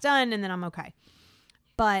thing, and it's done, and then I'm okay,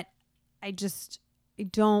 but I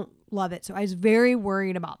don't love it. So I was very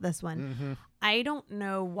worried about this one. I don't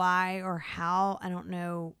know why or how. I don't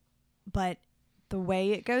know, but the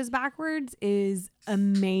way it goes backwards is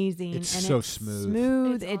amazing. It's and so it's smooth.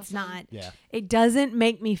 smooth. It's It's awesome. not. yeah. It doesn't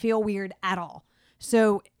make me feel weird at all.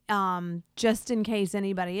 So just in case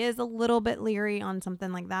anybody is a little bit leery on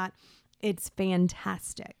something like that, it's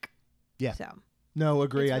fantastic. Yeah. So No,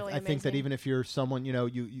 agree. It's really I think that amazing. even if you're someone,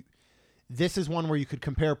 you this is one where you could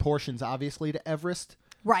compare portions, obviously, to Everest.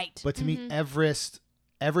 right. But to me, Everest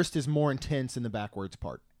is more intense in the backwards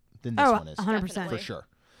part than this Oh, one is. 100%. Definitely. For sure.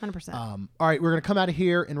 100%. All right, we're going to come out of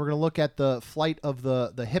here, and we're going to look at the flight of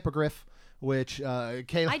the hippogriff, which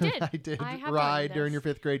Kayla did. and I did I have ride done during this.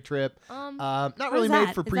 your 5th grade trip. Not What really is made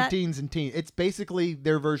that? for Is that- preteens and teens. It's basically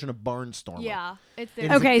their version of Barnstormer. Yeah, it's It is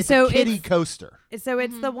there. Okay, it's so a kiddie it's- coster. So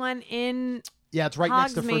it's the one in Yeah, it's right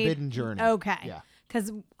next to Hogsmeade. Forbidden Journey. Okay. Yeah. Because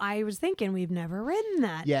I was thinking we've never ridden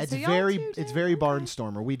that. Yeah, it's So y'all very two it's did? very Okay.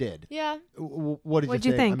 Barnstormer. We did. Yeah, What did What'd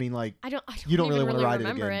you you think? I think? mean, like, I don't You don't even really wanna really ride it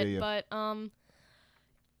remember again, do you? But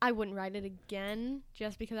I wouldn't ride it again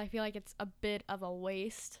just because I feel like it's a bit of a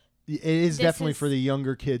waste. it is This definitely is- for the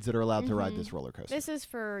younger kids that are allowed to ride Mhm. this roller coaster. This is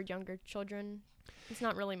for younger children. It's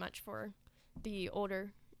not really much for the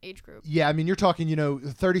older age group. Yeah, I mean, you're talking,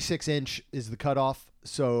 36-inch is the cutoff.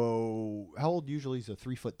 So how old usually is a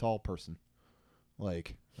 3-foot tall person?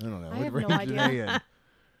 Like, I don't know. I what have no range are they idea.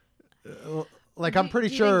 in? Like, I'm pretty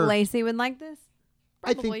Do you think sure. Lacey would like this?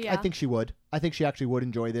 Probably, I think she would. I think she actually would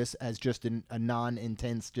enjoy this as just a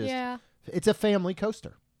non-intense. Yeah. It's a family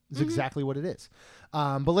coaster. It's Mm-hmm. exactly what it is.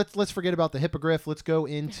 But let's forget about the hippogriff. Let's go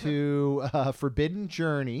into Forbidden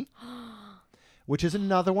Journey, which is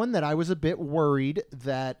another one that I was a bit worried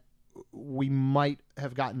that we might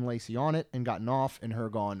have gotten Lacey on it and gotten off, and her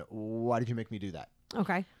gone, "Why did you make me do that?"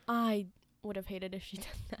 Okay. I would have hated if she did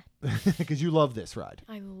that. Because you love this ride.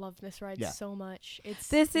 I love this ride Yeah. so much. It's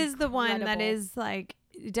This is the one that incredible. is like,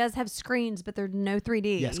 it does have screens, but there's no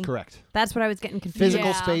 3D. Yes, correct. That's what I was getting confused. Physical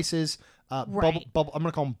Yeah. spaces, Right. bubble. I'm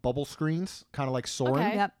gonna call them bubble screens, kind of like Soarin'.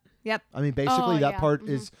 Okay. Yep. I mean, basically Oh, that yeah. part Mhm.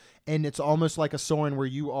 is, and it's almost like a Soarin' where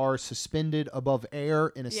you are suspended above air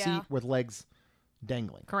in a Yeah. seat with legs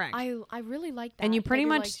dangling. Correct. I really like that. And you that pretty your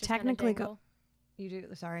much legs just technically kinda You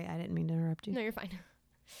do. Sorry, I didn't mean to interrupt you. dangle. No, you're fine.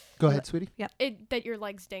 Go ahead, sweetie. That your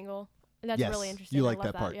legs dangle. That's yes, really interesting. you I like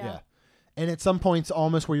love that part, yeah. And at some points,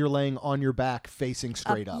 almost where you're laying on your back, facing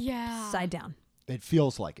straight up. Yeah. Side down. It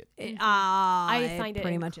feels like it. I find it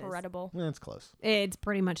pretty much incredible. Well, it's close. It's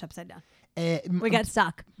pretty much upside down. And We got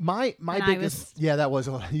stuck. my and I biggest that was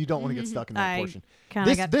you don't want to get stuck in that I portion. Kinda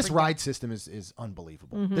This got this freaked ride system is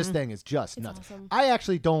unbelievable. This thing is just It's nuts. awesome. I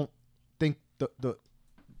actually don't think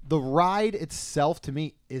the ride itself to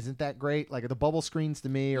me isn't that great. Like the bubble screens to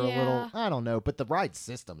me are a little, Yeah. I don't know, but the ride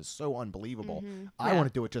system is so unbelievable. I Yeah. want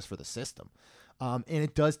to do it just for the system. And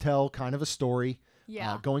it does tell kind of a story.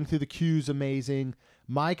 Yeah. Going through the queues, amazing.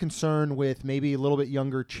 My concern with maybe a little bit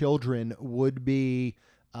younger children would be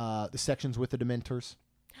the sections with the Dementors.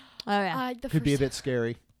 Oh yeah. Could be a bit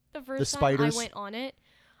scary. The first time spiders. I went on it,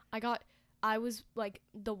 I was like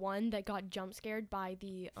the one that got jump scared by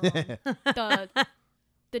the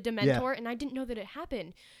the Dementor, and I didn't know that it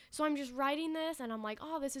happened. So I'm just riding this, and I'm like,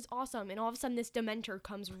 oh, this is awesome. And all of a sudden, this Dementor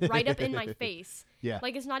comes right up in my face. Yeah.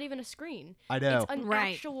 Like it's not even a screen. I know. It's an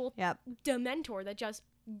Right. actual Yep. Dementor that just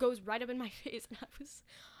goes right up in my face, and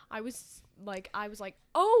I was like,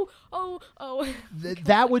 oh.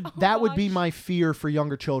 That would Oh, that would be gosh. my fear for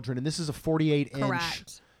younger children, and this is a 48-inch.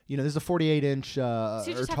 Correct. This is a 48-inch So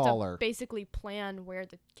you or just have taller. to basically plan where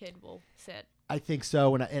the kid will sit. I think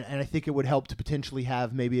so, and I think it would help to potentially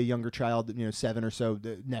have maybe a younger child, 7 or so,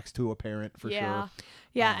 next to a parent for Yeah. sure.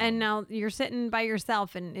 Yeah, and now you're sitting by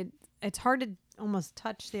yourself, and it's hard to almost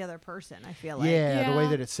touch the other person. I feel like. Yeah, the way Yeah.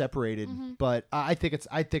 that it's separated. But I think it's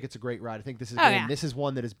a great ride. I think this is Oh, yeah. this is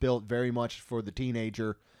one that is built very much for the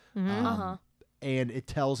teenager, Uh-huh. and it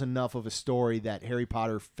tells enough of a story that Harry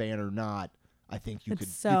Potter fan or not, I think you It's could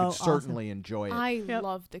so you could awesome. certainly enjoy it. I Yep.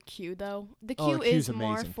 love the queue though. The Oh, the queue queue's is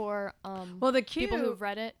more amazing. for Well, the queue. people who've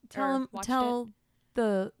read it tell or 'em- watched tell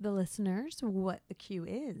it. the listeners what the queue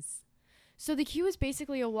is. So the queue is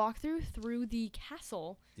basically a walkthrough through the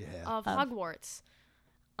castle yeah. of Of- Hogwarts.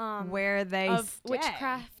 Where they of stay.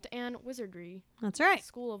 witchcraft and wizardry. That's right.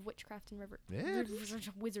 School of Witchcraft and Yeah.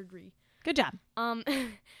 Wizardry. Good job.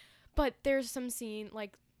 But there's some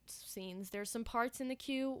scenes. There's some parts in the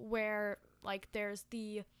queue where like there's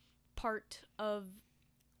the part of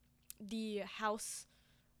the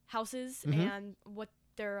houses Mhm. and what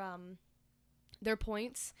their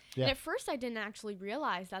points. Yeah. And at first I didn't actually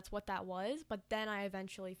realize that's what that was, but then I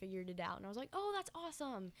eventually figured it out and I was like, "Oh, that's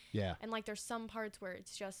awesome." Yeah. And like there's some parts where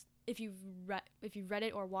it's just if you've read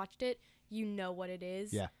it or watched it, you know what it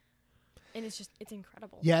is. Yeah. And it's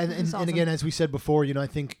incredible. Yeah, and It's awesome. again, as we said before, I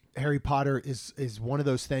think Harry Potter is one of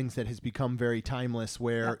those things that has become very timeless.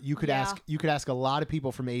 Where Yep. you could Yeah. ask a lot of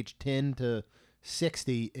people from age 10 to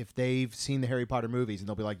 60 if they've seen the Harry Potter movies, and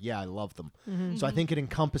they'll be like, "Yeah, I love them." Mm-hmm. So I think it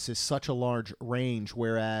encompasses such a large range.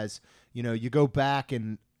 Whereas You know, you go back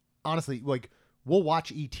and honestly, like, we'll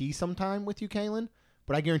watch E.T. sometime with you, Kaylin,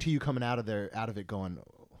 but I guarantee you coming out of it going,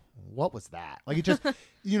 what was that? Like, it just,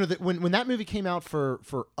 you know, when that movie came out for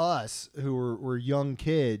us who were young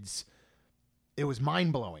kids, it was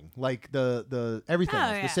mind blowing. Like the everything,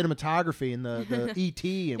 the cinematography and the ET.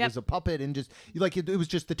 It was a puppet and just like it was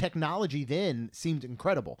just the technology then seemed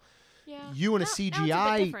incredible. Yeah. You in a Now it's a bit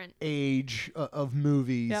CGI different. age of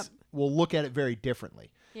movies will look at it very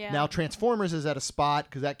differently. Yeah. Now Transformers is at a spot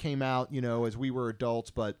because that came out, you know, as we were adults,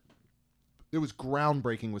 but it was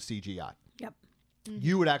groundbreaking with CGI. Yep.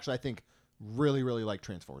 You would actually, I think, really, really like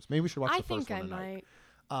Transformers. Maybe we should watch the first one tonight.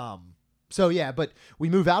 I might. So yeah, but we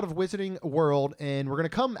move out of Wizarding World, and we're gonna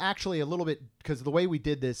come actually a little bit because of the way we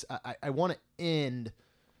did this. I want to end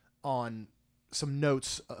on some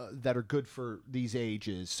notes that are good for these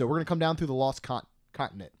ages. So we're gonna come down through the Lost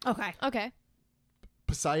Continent. Okay.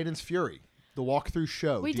 Poseidon's Fury, the walkthrough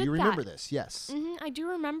show. We Do did you remember that. this? Yes. I do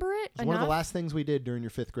remember it. It's one of the last things we did during your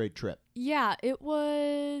 5th grade trip. Yeah, it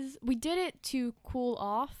was. We did it to cool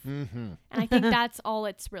off, Mm-hmm. and I think that's all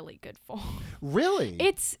it's really good for. Really?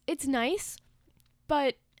 It's nice,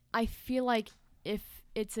 but I feel like if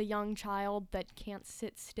it's a young child that can't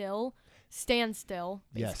stand still.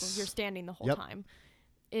 Basically, Yes. you're standing the whole Yep. time.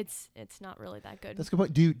 It's not really that good. That's a good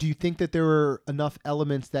point. Do you think that there are enough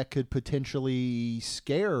elements that could potentially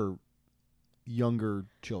scare younger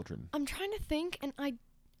children? I'm trying to think, and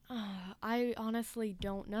I honestly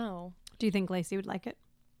don't know. Do you think Lacey would like it?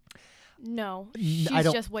 No, I she's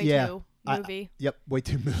don't- just way yeah. too I- movie. Yep, way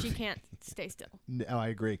too movie. She can't stay still. No, I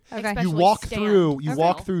agree. Okay. Especially You walk stand through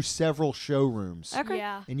still. through several showrooms, Okay.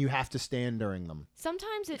 Yeah. and you have to stand during them.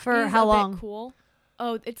 Sometimes it For is how a long? bit cool.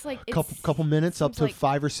 Oh, it's like Couple minutes, up seems to like-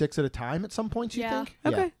 5 or 6 at a time. At some points, you Yeah. think?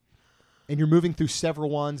 Okay. Yeah. And you're moving through several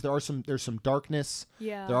ones. There's some darkness.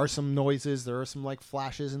 Yeah. There are some noises. There are some like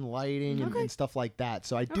flashes and lighting and stuff like that.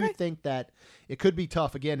 So I do Okay. think that it could be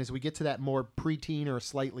tough. Again, as we get to that more preteen or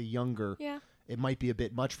slightly younger, Yeah. it might be a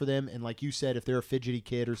bit much for them. And like you said, if they're a fidgety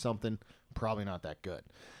kid or something, probably not that good.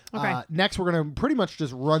 Okay. Next, we're going to pretty much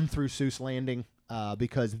just run through Seuss Landing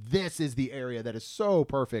because this is the area that is so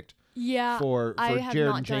perfect Yeah. for I have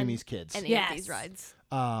Jared not and done Jamie's kids. Any Yes. of these rides.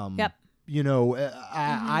 Yep. You know,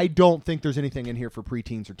 I don't think there's anything in here for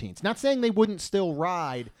preteens or teens. Not saying they wouldn't still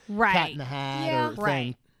ride Cat Right. in the Hat Yeah. or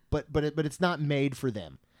thing, Right. but it's not made for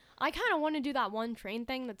them. I kind of want to do that one train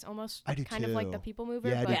thing that's almost I do kind of like the too. People Mover.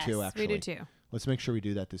 Yeah, I but do Yes, too, we actually. do too. Let's make sure we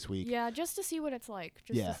do that this week. Yeah, just to see what it's like.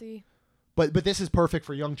 Just Yeah. to see. But this is perfect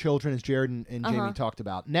for young children, as Jared and Jamie talked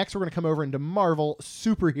about. Next, we're going to come over into Marvel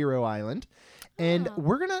Superhero Island. And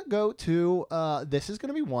we're going to go to, this is going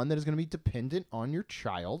to be one that is going to be dependent on your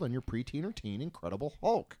child, on your preteen or teen, Incredible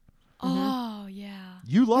Hulk. Oh, yeah.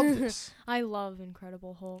 You love this. I love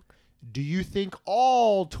Incredible Hulk. Do you think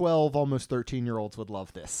all 12, almost 13-year-olds would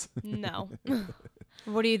love this? No.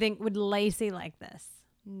 What do you think? Would Lacey like this?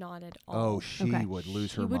 Not at all. Oh, she Okay. would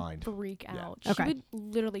lose She her would mind. freak Yeah. out. Okay. She would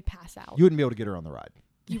literally pass out. You wouldn't be able to get her on the ride.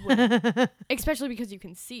 You would. Especially because you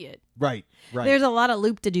can see it. Right. There's a lot of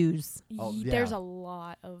loop-de-doos, Oh, There's yeah. a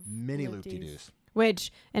lot of Many loop-dees. loop-de-doos.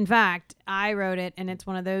 which, in fact, I wrote it, and it's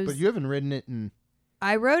one of those. But you haven't ridden it in...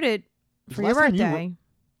 I wrote it Was for the your last time you birthday.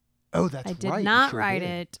 Oh, that's I right. did you not sure write did.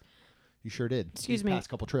 it. You sure did. Excuse These me. past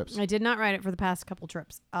couple trips. I did not write it for the past couple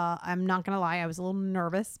trips. I'm not gonna lie, I was a little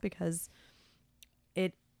nervous because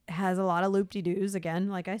it has a lot of loop-de-doos again,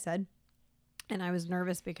 like I said, and I was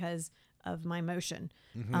nervous because of my motion.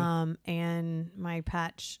 Mhm. And my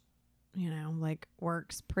patch, like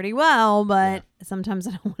works pretty well, but sometimes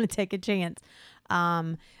I don't want to take a chance.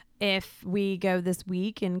 If we go this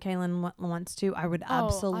week and Kaylin wants to, I would I would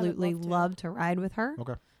absolutely love to. love to ride with her.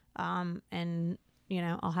 Okay. And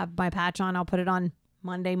I'll have my patch on. I'll put it on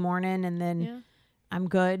Monday morning, and then Yeah. I'm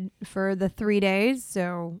good for the 3 days.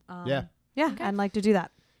 So Yeah. Okay. I'd like to do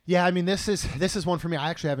that. Yeah, I mean, this is one for me. I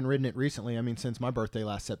actually haven't ridden it recently. I mean, since my birthday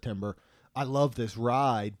last September. I love this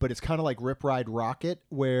ride, but it's kind of like Rip Ride Rocket,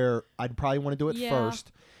 where I'd probably want to do it Yeah.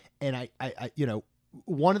 first. And I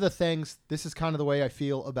one of the things, this is kind of the way I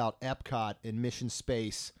feel about Epcot and Mission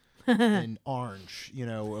Space and Orange,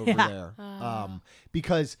 over Yeah. there.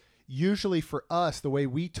 Because usually for us, the way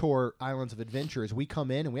we tour Islands of Adventure is we come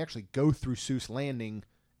in and we actually go through Seuss Landing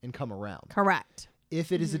and come around. Correct.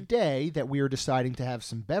 If it is a day that we are deciding to have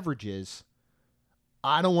some beverages,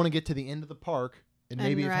 I don't want to get to the end of the park and And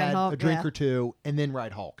maybe have ride had Hulk, a drink yeah. or two and then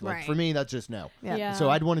ride Hulk. Like Right. for me, that's just no. Yeah. Yeah. So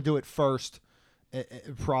I'd want to do it first,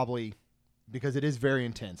 probably, because it is very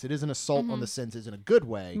intense. It is an assault on the senses in a good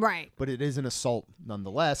way, Right. but it is an assault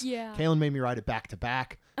nonetheless. Yeah. Kaylin made me ride it back to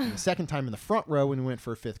back. And the second time in the front row when we went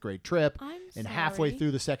for a 5th grade trip. I'm Halfway sorry.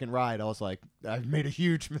 through the second ride, I was like, I've made a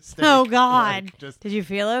huge mistake. Oh God! Like, just, Did you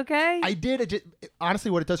feel okay? I did.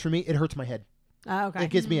 Honestly, what it does for me, it hurts my head. Oh, okay. It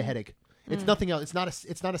gives me a headache. It's nothing else. It's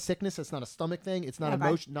not a sickness. It's not a stomach thing. It's not Okay.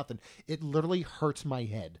 emotion. Nothing. It literally hurts my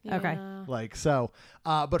head. Okay. Yeah. Like so.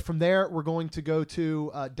 But from there, we're going to go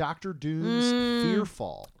to Dr. Doom's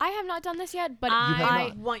Fearfall. I have not done this yet, but have I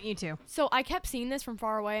not. want you to. So I kept seeing this from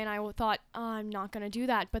far away, and I thought, oh, I'm not gonna do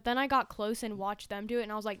that. But then I got close and watched them do it,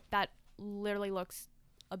 and I was like, that literally looks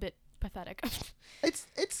a bit pathetic.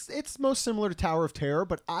 It's most similar to Tower of Terror,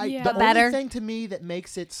 but Yeah. the But only better. thing to me that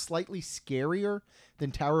makes it slightly scarier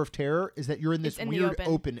than Tower of Terror is that you're in this It's in the weird open.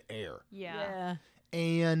 open air Yeah.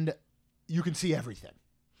 and you can see everything.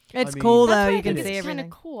 It's mean- cool That's though. why You I can think see it's kind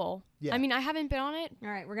everything. of cool. Yeah. I mean, I haven't been on it. All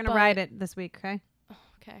right, we're gonna but- ride it this week. Okay.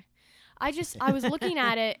 Okay. I was looking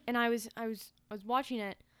at it, and I was watching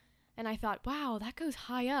it, and I thought, wow, that goes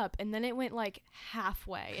high up, and then it went like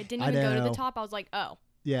halfway. It didn't I even go to know. the top. I was like, oh.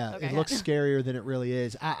 Yeah, Okay. it looks scarier than it really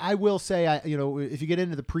is. I will say, if you get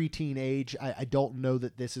into the preteen age, I don't know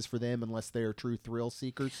that this is for them unless they are true thrill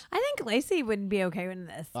seekers. I think Lacey would be okay with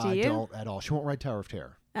this. Do I you? don't at all. She won't ride Tower of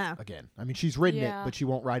Terror Oh. again. I mean, she's ridden it, Yeah. but she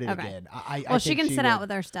won't ride it Okay. again. I Well, she think can sit out would.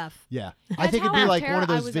 with her stuff. Yeah, I That's think it'd how be like Terror one of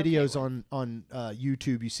I those was okay videos with. on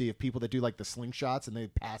YouTube you see of people that do like the slingshots and they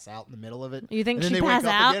pass out in the middle of it. You think and then she they pass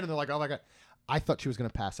wake up out? again and they're like, oh my god. I thought she was going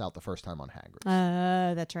to pass out the first time on Hagrid's.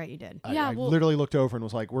 That's right. You did. Yeah, I well- literally looked over and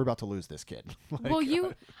was like, we're about to lose this kid. Like,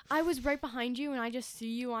 Well, I was right behind you, and I just see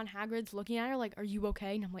you on Hagrid's looking at her like, are you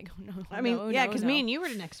okay? And I'm like, oh, no. I mean, no, yeah, no, because no. me and you were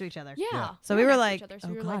next to each other. Yeah. Yeah. So we were next to like, each other, so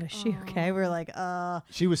oh we were God, like, is she okay? We were like,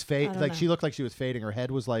 she was I don't know. she looked like she was fading. Her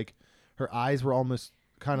head was like, her eyes were almost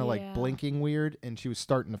kind of like Yeah. blinking weird, and she was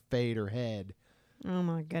starting to fade her head. oh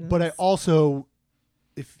my goodness. But I also,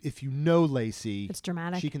 if you know Lacey, it's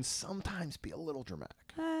dramatic. she can sometimes be a little dramatic.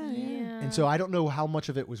 Yeah. And so I don't know how much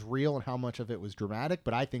of it was real and how much of it was dramatic,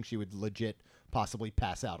 but I think she would legit possibly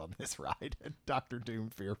pass out on this ride at Dr. Doom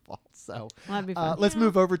Fearfall. So That'd be fun. let's Yeah.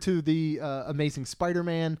 move over to the Amazing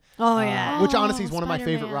Spider-Man. Oh yeah. Which Oh, honestly is one of my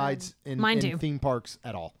favorite Spider-Man. rides Mine in too. theme parks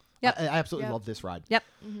at all. Yep. I absolutely Yep. love this ride. Yep.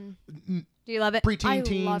 Mm-hmm. Do you love it? Preteen I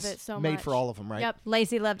teens love it so made much. for all of them, right? Yep.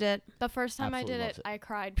 Lacey loved it. The first time I Absolutely did loves it, it. I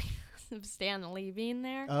cried because of Stan Lee being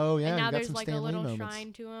there. Oh yeah, and you now got there's some like Stan a Lee little moments.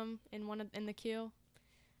 shrine to him in the queue.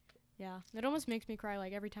 Yeah, it almost makes me cry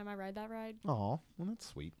like every time I ride that ride. Aw, well that's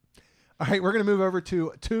sweet. All right, we're gonna move over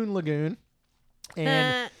to Toon Lagoon,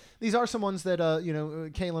 and these are some ones that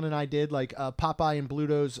Kaylin and I did, like Popeye and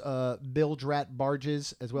Bluto's Bilge Rat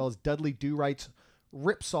barges, as well as Dudley Do-Right's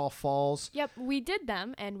Ripsaw Falls. Yep, we did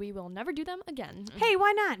them, and we will never do them again. Hey,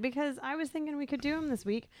 why not? Because I was thinking we could do them this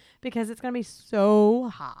week because it's gonna be so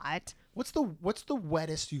hot What's the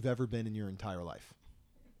wettest you've ever been in your entire life?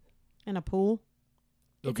 in a pool.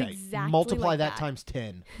 It's Okay, exactly multiply like that that. times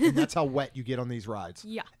 10, and that's how wet you get on these rides.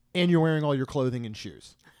 Yeah, And you're wearing all your clothing and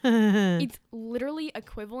shoes it's literally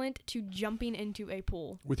equivalent to jumping into a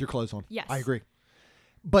pool. with your clothes on. Yes. I agree.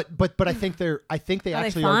 But I think they Are they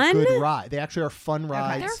actually are fun? good rides. They actually are fun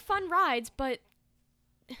rides. They're fun rides, but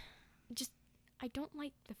just I don't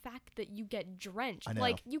like the fact that you get drenched. I know.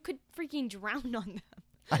 Like you could freaking drown on them.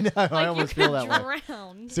 I know. I Like almost you feel could that way.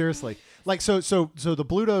 drown. Seriously, like so the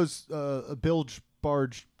Bluto's bilge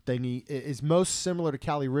barge thingy is most similar to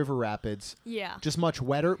Cali River Rapids, Yeah. just much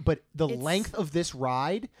wetter. But the It's- length of this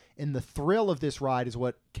ride and the thrill of this ride is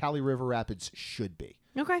what Cali River Rapids should be.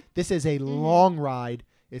 Okay. This is a long ride.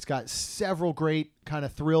 It's got several great kind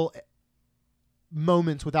of thrill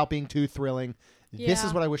moments without being too thrilling. This is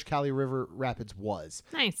Yeah. what I wish Cali River Rapids was,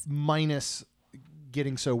 Nice. minus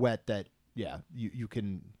getting so wet that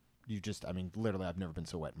I mean, literally, I've never been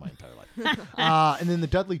so wet in my entire life. And then the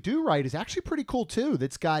Dudley Do ride is actually pretty cool too.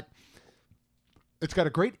 It's got a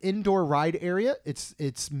great indoor ride area.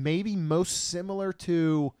 It's maybe most similar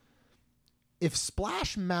to if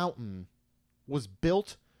Splash Mountain was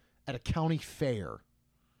built at a county fair.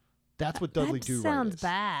 That's what Dudley That Do ride sounds is.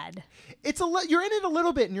 bad. It's you're in it a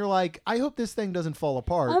little bit, and you're like, I hope this thing doesn't fall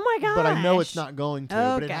apart. Oh my But I know gosh. it's not going to.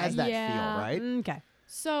 But it Okay. has that Yeah. feel, right? Okay.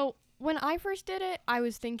 So when I first did it, I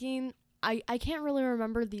was thinking I can't really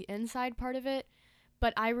remember the inside part of it,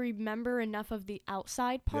 but I remember enough of the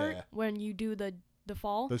outside part Yeah. when you do the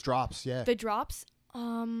fall, Those drops, yeah. the drops.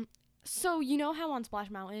 So you know how on Splash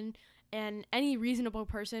Mountain and any reasonable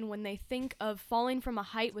person, when they think of falling from a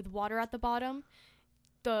height with water at the bottom,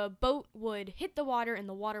 the boat would hit the water and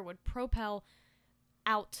the water would propel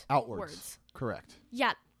Outwards. Correct.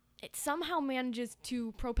 Yeah, it somehow manages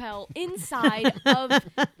to propel inside of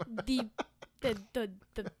the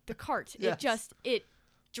cart. Yes. It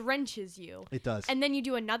drenches you. It does. And then you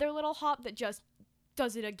do another little hop that just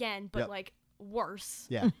does it again, but Yep. like worse.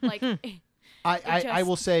 Yeah. Like I just-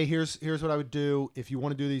 will say here's what I would do if you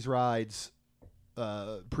want to do these rides.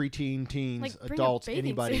 Preteen, teens, Like, bring a adults, bathing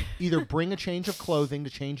anybody, suit. either bring a change of clothing to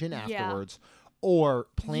change in Yeah. afterwards, or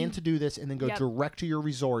plan to do this and then go Yep. direct to your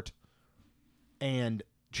resort and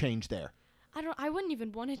change there. I wouldn't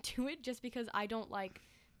even want to do it just because I don't like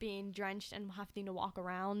being drenched and having to walk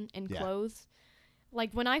around in Yeah. clothes.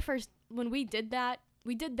 Like when we did that,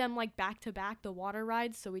 we did them like back to back, the water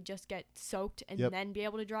rides, so we just get soaked and Yep. then be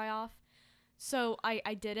able to dry off. So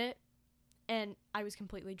I did it and I was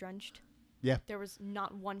completely drenched. Yeah. There was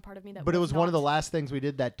not one part of me that But it was one of the not. last things we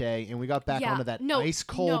did that day, and we got back Yeah, onto that no, ice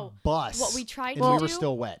cold no. bus. What we tried and to we were do-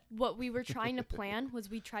 still wet. What we were trying to plan was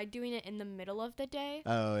we tried doing it in the middle of the day.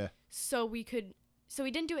 Oh yeah. So we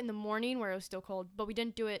didn't do it in the morning where it was still cold, but we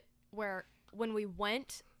didn't do it where when we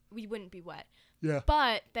went, we wouldn't be wet. Yeah.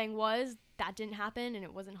 But thing was, that didn't happen and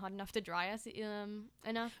it wasn't hot enough to dry us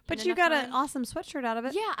enough. But in you enough got an time. awesome sweatshirt out of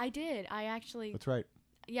it. Yeah, I did. I actually That's right.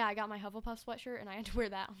 I got my Hufflepuff sweatshirt and I had to wear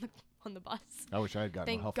that on the bus. I wish I had gotten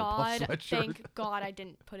Thank a Hufflepuff God. sweatshirt. Thank God I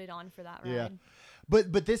didn't put it on for that ride. Yeah.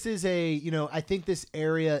 But this is I think this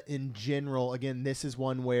area in general, again, this is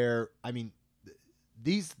one where, I mean,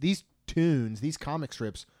 these tunes, these comic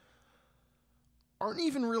strips aren't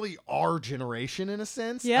even really our generation in a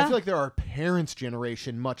sense. I Yeah. feel like they're our parents'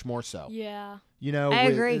 generation much more so. Yeah. You know, I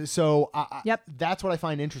agree. So Yep. that's what I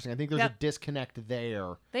find interesting. I think there's Yep. a disconnect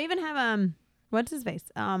there. They even have what's his face?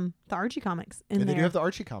 The Archie comics in And there. they do have the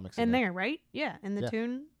Archie comics in there, right? Yeah, in the Yeah.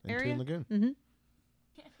 Toon in area. Toon Lagoon. Mm-hmm.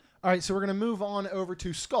 All right, so we're going to move on over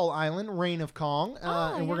to Skull Island, Reign of Kong,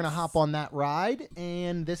 and we're going to yes. hop on that ride.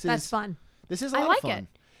 And this That's is fun. This is a I lot like of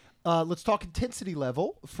fun. Let's talk intensity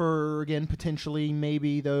level for, again, potentially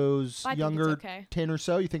maybe those I think it's younger okay. 10 or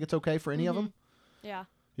so. You think it's okay for any of them? Yeah.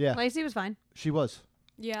 Yeah, Lacey was fine. she was.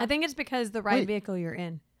 Yeah. I think it's because the ride Wait. vehicle you're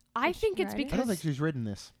in. I think it's Right. I don't because think she's ridden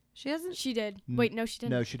this. She hasn't. she did. N- Wait, no, she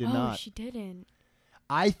didn't. no, she did Oh, not. she didn't.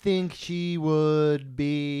 I think she would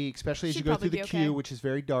be, especially as She'd you go through probably the be queue, okay. which is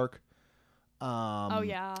very dark. Oh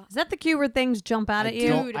yeah. Is that the queue where things jump out at you?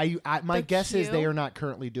 don't- My the guess is they queue? are not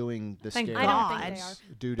currently doing the Thank scare I don't think they God.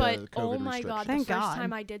 are. due to But COVID oh my God, the Thank first God.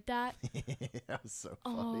 time I did that, that was so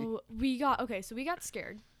funny. oh, we got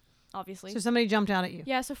scared, obviously. So somebody jumped out at you.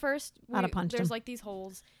 Yeah, so first I'd have punched there's him. like these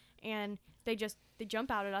holes, and they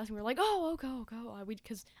jump out at us, and we're like, oh, go.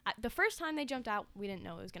 Because the first time they jumped out, we didn't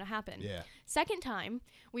know it was gonna happen. Yeah. Second time,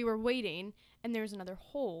 we were waiting, and there was another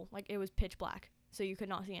hole, like it was pitch black, so you could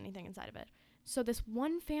not see anything inside of it. So this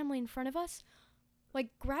one family in front of us, like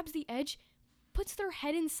grabs the edge, puts their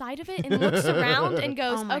head inside of it, and looks around and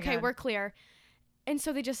goes, Oh my okay, God. we're clear. And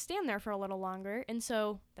so they just stand there for a little longer, and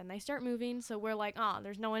so then they start moving. So we're like,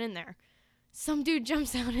 there's no one in there. Some dude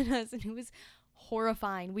jumps out at us, and it was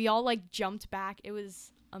horrifying. We all like jumped back. It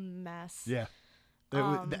was a mess. Yeah.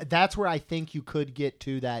 Um, That's where I think you could get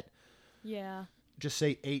to that, Yeah. just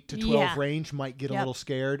say 8 to 12 Yeah. range, might get a Yep. little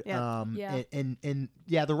scared. Yep. Yeah. And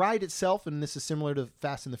yeah, the ride itself, and this is similar to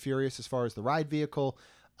Fast and the Furious as far as the ride vehicle.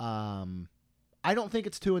 I don't think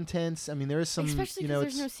it's too intense. I mean, there is some, Especially you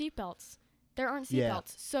because know, there's no seatbelts. There aren't Yeah.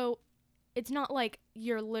 seatbelts. So it's not like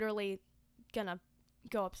you're literally gonna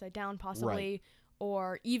go upside down possibly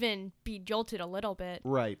or even be jolted a little bit.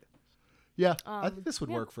 right. Yeah, I think this would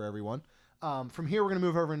yeah. work for everyone. From here, we're going to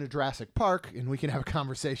move over into Jurassic Park, and we can have a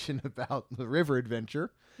conversation about the river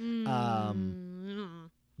adventure. You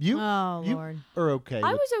Oh you Lord. are okay.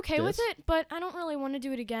 I with was okay with this? it, but I don't really want to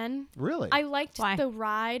do it again. Really? I liked Why? the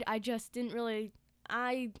ride. I just didn't really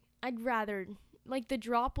I'd rather like the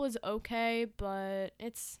drop was okay, but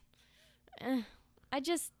it's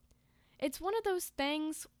it's one of those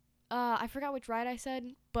things I forgot which ride I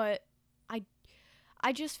said, but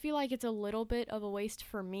I just feel like it's a little bit of a waste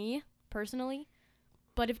for me personally.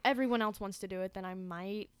 But if everyone else wants to do it, then I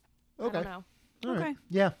might. I Okay. don't know. All right. Okay.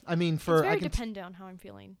 Yeah, I mean, It's for very I can dependent on how I'm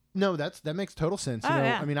feeling. no, that makes total sense. You Oh, know,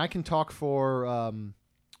 yeah. I mean, I can talk for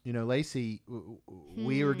Lacey.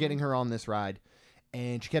 We were getting her on this ride,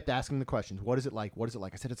 and she kept asking the questions. What is it like? What is it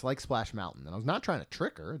like? I said it's like Splash Mountain, and I was not trying to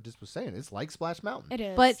trick her. I just was saying it's like Splash Mountain. It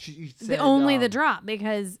is. But She The said, only the drop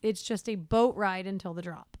because it's just a boat ride until the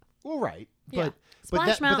drop. Well, right, Yeah. but Splash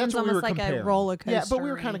that's Mountain's what we almost were like a comparing. roller Yeah, but we were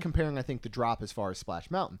coaster-y. kind of comparing, I think, the drop as far as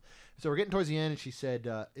Splash Mountain. So we're getting towards the end, and she said,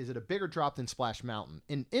 "Is it a bigger drop than Splash Mountain?"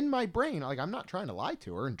 And in my brain, like I'm not trying to lie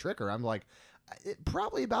to her and trick her. I'm like,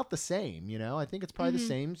 probably about the same. You know, I think it's probably the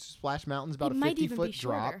same. Splash Mountain's about it a might even 50-foot be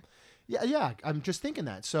drop. shorter. Yeah. I'm just thinking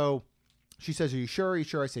that. So she says, "Are you sure? Are you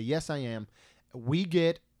sure?" I say, "Yes, I am." We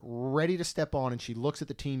get ready to step on, and she looks at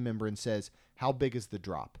the team member and says, "How big is the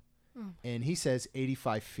drop?" And he says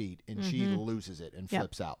 85 feet, and she loses it and Yep.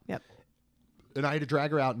 flips out. Yep. and I had to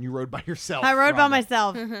drag her out, and you rode by yourself. I rode by Rhonda.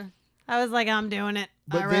 myself. I was like, I'm doing it.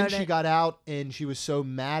 I But then rode she it. got out, and she was so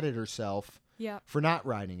mad at herself Yeah. for not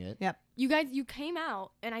riding it. Yep. You came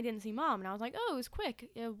out and I didn't see Mom, and I was like, oh, it was quick.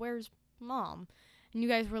 Where's Mom? And you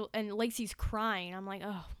guys were, and Lacey's crying. I'm like,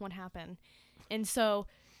 oh, what happened? And so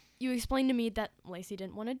you explained to me that Lacey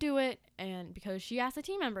didn't want to do it, and because she asked a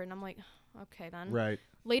team member, and I'm like, okay then. Right.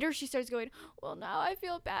 Later she starts going, well, now I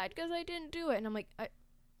feel bad because I didn't do it, and I'm like,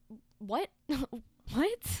 what?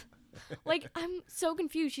 What? Like, I'm so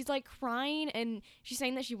confused. She's like crying, and she's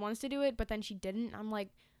saying that she wants to do it, but then she didn't. I'm like,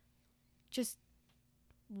 just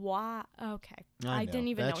why? Okay. I didn't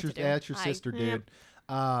even know what to do. That's your sister, dude.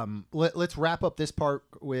 Let's wrap up this part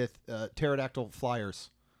with pterodactyl flyers,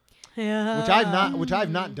 Yeah. which I've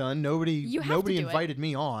not done. Nobody You have to do it. invited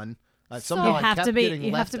me on. You Somehow I have kept to be. getting You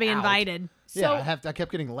have left to be out. invited. Yeah, So- I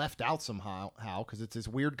kept getting left out somehow because it's this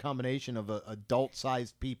weird combination of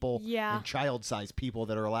adult-sized people Yeah. and child-sized people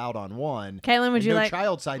that are allowed on one. Kaylin, would and you no like?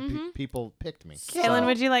 child-sized people picked me. Kaylin,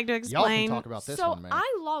 would you like to Y'all explain? can talk about this so one, man.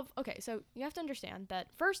 I love. Okay, so you have to understand that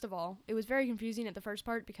first of all, it was very confusing at the first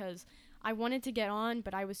part because I wanted to get on,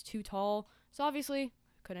 but I was too tall, so obviously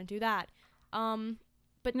couldn't do that.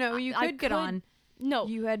 But No, you I could get on. No,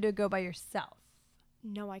 You had to go by yourself.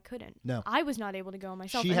 no, I couldn't. No. I was not able to go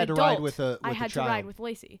myself. She An had to ride adult, with a I had to child. ride with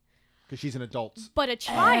Lacey, Because she's an adult. but a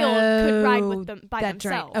child could ride Oh, with them by that's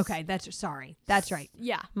themselves. right. Okay, that's sorry. That's right.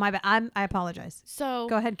 Yeah. My bad. I apologize. So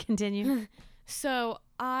Go ahead, continue. So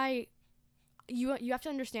you have to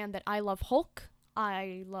understand that I love Hulk.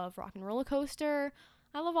 I love Rock and Roller Coaster.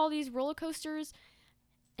 I love all these roller coasters,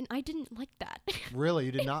 and I didn't like that. Really?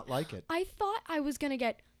 You did not like it? I thought I was gonna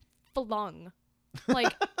get flung.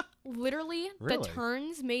 Like literally, Really? the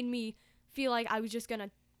turns made me feel like I was just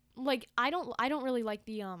gonna like I don't really like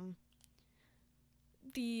the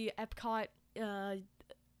Epcot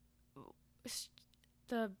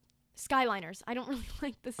the Skyliners. I don't really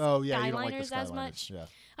like the Oh, yeah, you don't like the Skyliners as Skyliners. much. Yeah.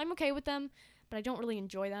 I'm okay with them, but I don't really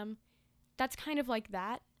enjoy them. That's kind of like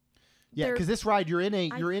that. Yeah, They're- because this ride, you're in a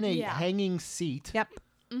yeah. hanging seat. Yep.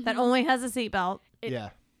 That only has a seatbelt. It- Yeah.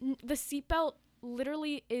 The seatbelt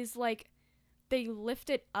literally is like they lift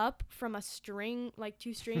it up from a string, like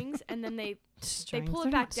two strings, and then they pull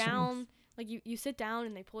it back down. Like you sit down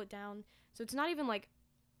and they pull it down. So it's not even like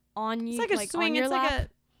on you, It's like a swing. on your It's lap. like a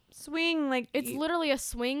swing. Like It's literally a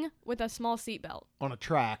swing with a small seatbelt. On a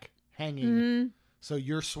track, hanging. Mhm. So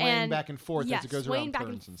you're swaying And back and forth yeah, as it goes swaying around back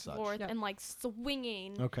turns and and such. forth Yep. and like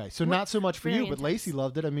swinging. Okay, so Wh- not so much for you, very but Lacey intense.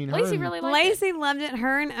 loved it. I mean, her Lacey and- really liked it. Lacey loved it.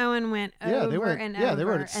 Her and Owen went Yeah, over they went- and yeah, over. they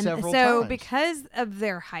rode it and several so times. because of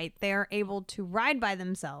their height, they are able to ride by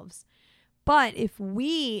themselves. But if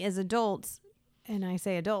we as adults, and I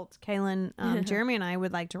say adults, Kaylin, Jeremy, and I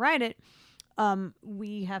would like to ride it,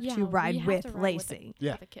 we have Yeah, to we ride have with to ride Lacey.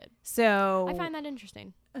 Yeah. With a kid. So I find that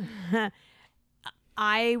interesting.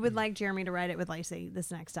 I would like Jeremy to ride it with Lacey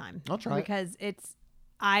this next time. I'll try it. because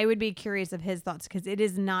I would be curious of his thoughts because it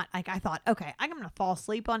is not like I thought, okay, I'm going to fall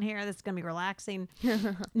asleep on here. This is going to be relaxing.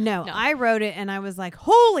 No, I rode it and I was like,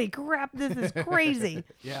 holy crap, this is crazy.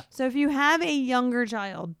 Yeah. So if you have a younger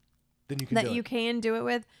child Then you can that do you it. can do it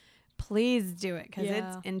with, please do it because Yeah.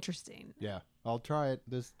 it's interesting. Yeah. I'll try it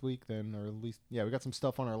this week then, or at least, yeah, we got some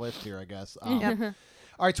stuff on our list here, I guess. Yep.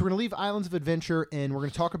 All right, so we're gonna leave Islands of Adventure and we're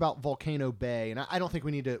gonna talk about Volcano Bay. And I don't think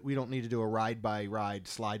we don't need to do a ride by ride,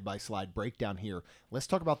 slide by slide breakdown here. Let's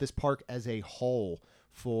talk about this park as a whole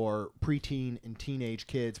for preteen and teenage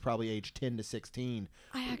kids, probably age 10 to 16.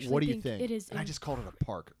 I actually What do you think think? it is And I in- just called it a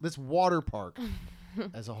park. This water park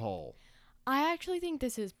as a whole. I actually think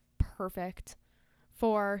this is perfect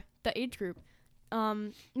for the age group.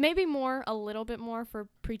 Maybe a little bit more for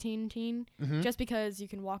preteen, teen, Mhm. just because you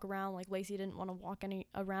can walk around. Like Lacey didn't want to walk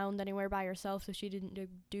around anywhere by herself, so she didn't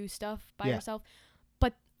do stuff by Yeah. herself.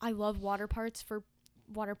 But I love water parks for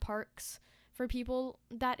people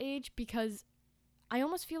that age because I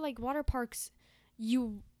almost feel like water parks,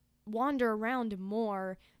 you wander around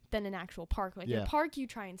more than an actual park. Like Yeah. your park, you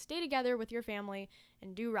try and stay together with your family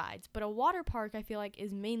and do rides. But a water park, I feel like,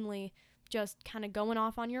 is mainly just kind of going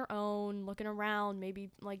off on your own, looking around,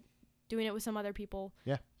 maybe like doing it with some other people.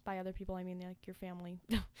 Yeah. By other people, I mean like your family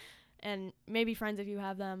and maybe friends if you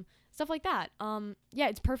have them, stuff like that. Yeah,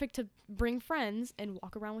 it's perfect to bring friends and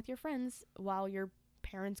walk around with your friends while your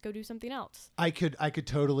parents go do something else. I could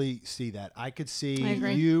totally see that. I could see I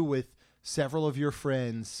agree. you with several of your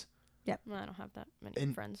friends. Well, I don't have that many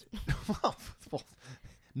And- friends. well,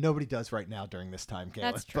 nobody does right now during this time, Kayla.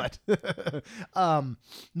 That's true. But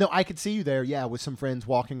no, I could see you there, yeah, with some friends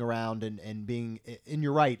walking around and being. And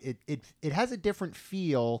you're right. It has a different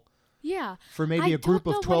feel Yeah. for maybe I a group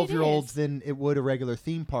don't of know what it 12-year-olds is. than it would a regular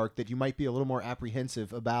theme park, that you might be a little more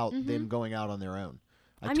apprehensive about Mm-hmm. them going out on their own.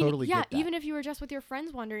 I mean, totally yeah, get that. even if you were just with your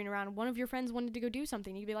friends wandering around, one of your friends wanted to go do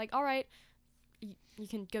something, you'd be like, all right, you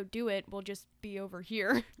can go do it. We'll just be over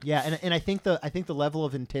here. Yeah, and I think the level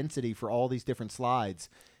of intensity for all these different slides,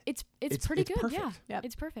 It's It's- pretty it's good. perfect. Yeah. Yep.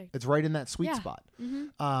 It's perfect. it's right in that sweet Yeah. spot.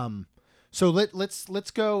 Mm-hmm. So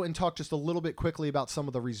let's go and talk just a little bit quickly about some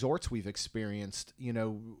of the resorts we've experienced.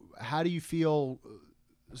 How do you feel?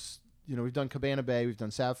 We've done Cabana Bay, we've done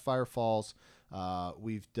Sapphire Falls,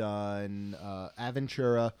 we've done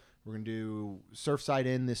Aventura. We're gonna do Surfside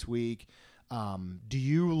Inn this week. Do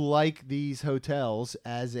you like these hotels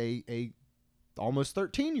as a almost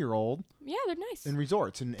 13-year-old Yeah, they're nice. in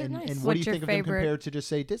resorts? And They're nice. and what What's do you your think of them favorite- compared to just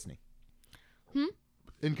say Disney?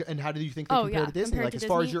 And how do you think they Oh, compare yeah, to Disney? compared Like to as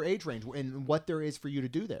far as Disney? your age range and what there is for you to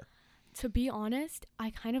do there? To be honest,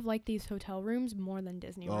 I kind of like these hotel rooms more than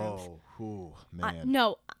Disney rooms. Man.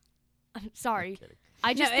 No, I'm sorry. kidding.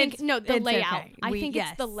 I just think the it's layout. okay. I think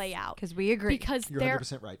it's the layout because we agree. because You're there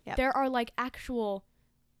 100% right. Yep. there are like actual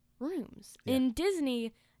rooms. Yeah. In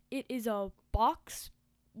Disney, it is a box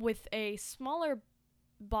with a smaller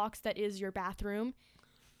box that is your bathroom.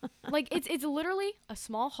 Like it's literally a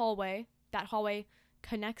small hallway. That hallway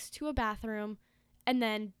connects to a bathroom, and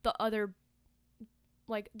then the other,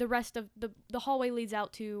 like the rest of the hallway leads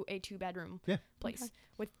out to a 2-bedroom Yeah. place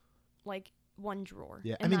with like one drawer.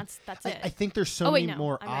 Yeah, I and mean, that's it. I think there's so Oh, wait, many no,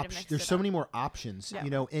 more I might have options. mixed There's it so up. many more options,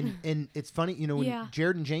 Yeah. and it's funny, when Yeah.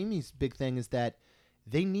 Jared and Jamie's big thing is that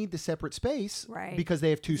they need the separate space Right. because they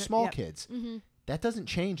have 2 small Yep. kids. Mm-hmm. That doesn't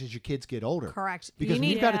change as your kids get older. Correct. Because You when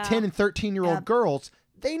need you've got a Yeah. 10 and 13-year-old Yep. girls,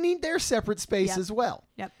 they need their separate space Yep. as well.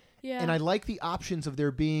 Yep. Yeah. And I like the options of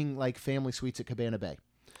there being like family suites at Cabana Bay.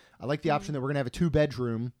 I like the Mm-hmm. option that we're going to have a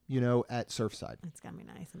 2-bedroom, at Surfside. It's gonna be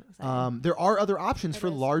nice. I'm excited. There are other options It for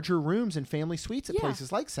is. larger rooms and family suites at Yeah.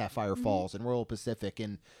 places like Sapphire Falls and Royal Pacific.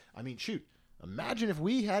 And I mean, shoot, imagine if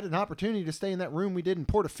we had an opportunity to stay in that room we did in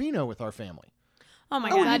Portofino with our family. oh my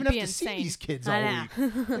I wouldn't god. even that'd have be to see insane. these kids I all know.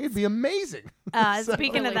 week. It'd be amazing.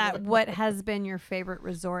 Speaking of that, Totally. what has been your favorite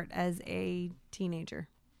resort as a teenager?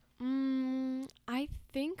 I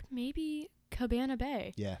think maybe Cabana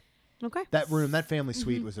Bay. Yeah, Okay. that room, that family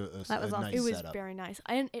suite Mhm. was a That was a awesome. nice It was setup. very nice,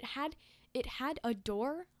 and it had a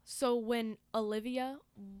door. So when Olivia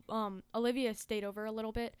stayed over a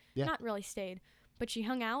little bit, Yeah. not really stayed, but she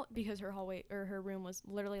hung out because her hallway or her room was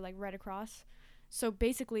literally like right across. So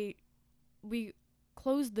basically, we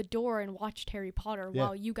closed the door and watched Harry Potter Yeah.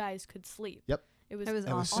 while you guys could sleep. Yep. It was It was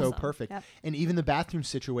That was awesome. so perfect. Yep. And even the bathroom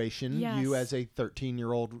situation, you Yes. as a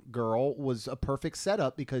 13-year-old girl, was a perfect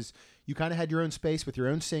setup because you kind of had your own space with your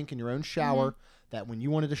own sink and your own shower that when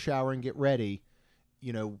you wanted to shower and get ready,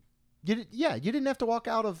 you didn't have to walk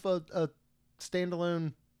out of a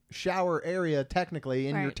standalone shower area technically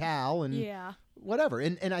in your Right. towel and Yeah. whatever.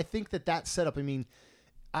 And I think that setup, I mean,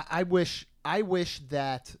 I wish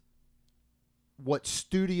that what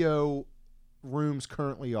studio rooms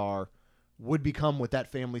currently are would become what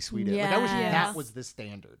that family suite is. Like I wish Yes. that was the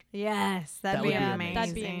standard. Yes, that'd That be would be amazing.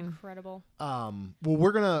 That'd be incredible. Well,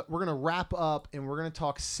 we're gonna wrap up and we're gonna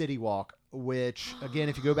talk City Walk, which again,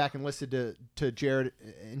 if you go back and listen to Jared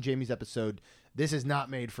and Jamie's episode, this is not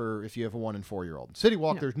made for if you have a 1 and 4-year-old. City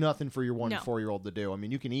Walk, No. there's nothing for your 1 and No. 4-year-old to do. I mean,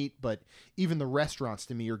 you can eat, but even the restaurants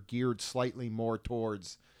to me are geared slightly more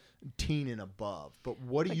towards teen and above. But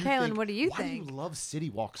what do But you Kaylin, think? what do you Why think? do you love City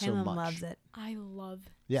Walk so Kaylin much? loves it. I love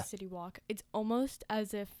Yeah. City Walk. It's almost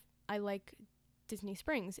as if I like Disney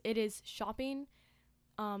Springs. It is shopping,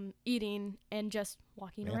 eating, and just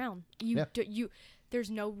walking Yeah. around.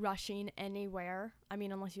 There's no rushing anywhere. I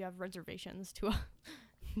mean, unless you have reservations to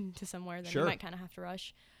to somewhere, then Sure. you might kind of have to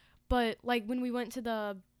rush. But like when we went to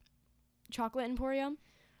the Chocolate Emporium,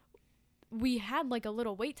 we had like a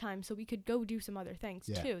little wait time so we could go do some other things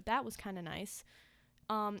Yeah. too. That was kind of nice.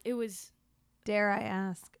 It was Dare I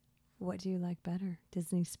ask, what do you like better,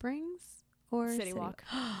 Disney Springs or City Walk.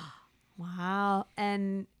 Wow,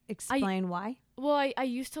 and explain why. Well, I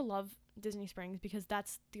used to love Disney Springs because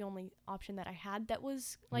that's the only option that I had that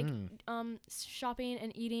was like shopping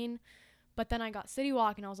and eating. But then I got City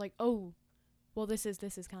Walk and I was like, oh, well, this is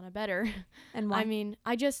kind of better. And why? I mean,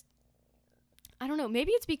 I don't know.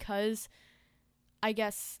 Maybe it's because I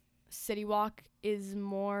guess City Walk is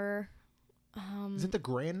more. Isn't the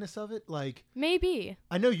grandness of it like? Maybe.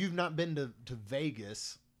 I know you've not been to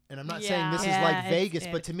Vegas, and I'm not saying this Yeah. is like Yeah, Vegas,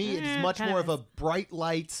 but to me, it's much kind more of of a bright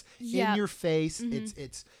lights Yeah. in your face. Mhm.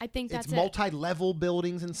 It's I think that's multi-level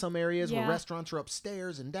buildings in some areas where Yeah. restaurants are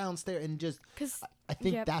upstairs and downstairs, and just 'Cause I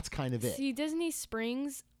think Yep. that's kind of it. See, Disney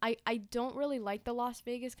Springs, I don't really like the Las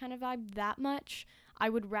Vegas kind of vibe that much. I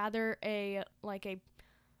would rather a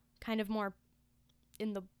kind of more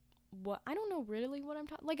in the what I don't know really what I'm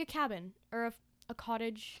talking like a cabin or a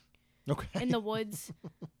cottage Okay. in the woods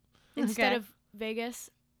instead Okay. of Vegas.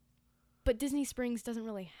 But Disney Springs doesn't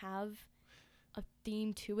really have a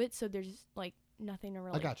theme to it, so there's like nothing to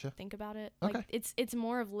really gotcha. think about it. Okay. Like it's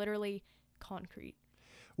more of literally concrete.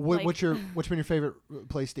 What's like- what's been your favorite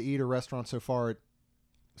place to eat or restaurant so far at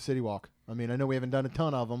City Walk? I mean, I know we haven't done a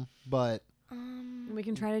ton of them, but We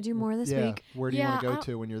can try to do more this yeah, week. where do you want to Yeah, go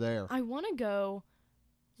to when you're there? I want to go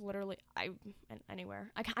literally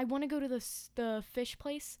anywhere. I want to go to the fish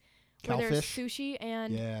place where there's Cowfish? sushi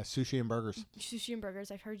and Yeah, sushi and burgers. sushi and burgers.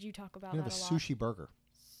 I've heard you talk about You have that a a lot. sushi burger.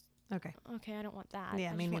 Okay. Okay, I don't want that.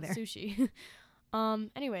 Yeah, I me just want neither. sushi.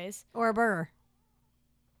 Anyways, Or a burger.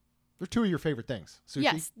 They're two of your favorite things. Sushi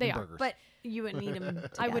Yes, they and are, burgers. But you wouldn't eat them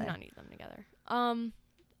I would not eat them together.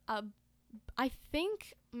 I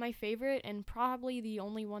think my favorite and probably the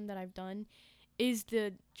only one that I've done is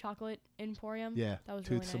the chocolate emporium. Yeah, that was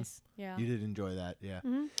Toothsome. really nice. Yeah. You did enjoy that, yeah.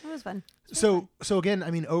 Mm-hmm. It was fun. So again, I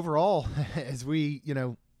mean, overall, as we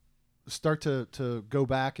start to go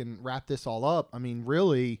back and wrap this all up, I mean,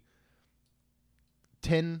 really,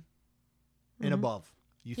 10 and Mhm. above,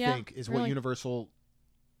 you Yeah, think is what really. Universal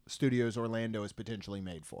Studios Orlando is potentially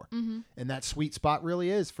made for, Mm-hmm. and that sweet spot really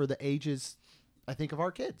is for the ages, I think, of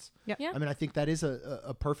our kids. Yep. Yeah. I mean, I think that is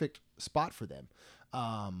a perfect spot for them.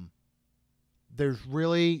 There's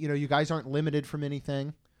really, you guys aren't limited from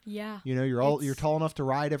anything. Yeah. You're tall enough to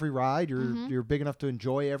ride every ride. Mhm. You're big enough to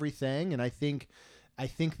enjoy everything. And I think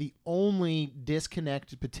the only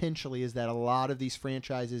disconnect potentially is that a lot of these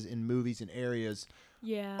franchises in movies and areas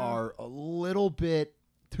Yeah. are a little bit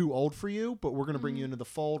too old for you. But we're going to bring you Mhm. into the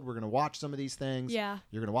fold. We're going to watch some of these things. Yeah.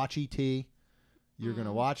 You're going to watch E.T. You're going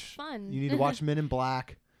to watch. Fun. You need to watch Men in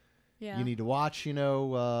Black. Yeah. You need to watch,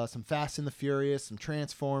 some Fast and the Furious, some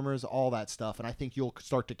Transformers, all that stuff. And I think you'll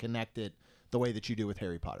start to connect it the way that you do with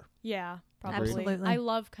Harry Potter. Yeah, probably. Absolutely. I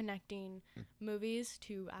love connecting movies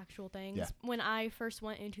to actual things. Yeah. When I first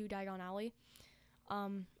went into Diagon Alley,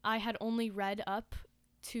 I had only read up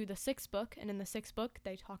to the 6th book, and in the 6th book,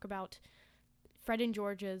 they talk about Fred and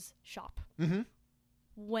George's shop. Mm-hmm.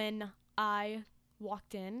 When I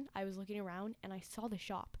walked in, I was looking around, and I saw the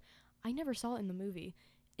shop. I never saw it in the movie,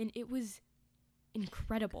 and it was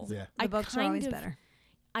incredible. Yeah. The I books are kind always of- better.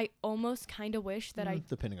 I almost kind of wish that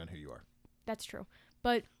Depending on who you are. that's true.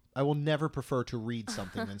 But I will never prefer to read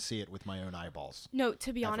something than see it with my own eyeballs. no,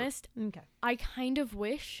 to be Ever. honest, Okay. I kind of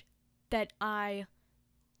wish that I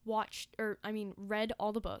read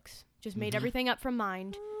all the books, just made Mhm. everything up from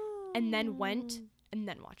mind, and then went and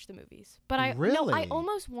then watched the movies. But I Really?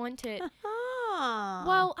 almost want it. Ah.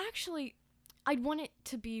 Well, actually, I'd want it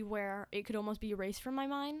to be where it could almost be erased from my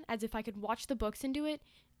mind, as if I could watch the books and do it,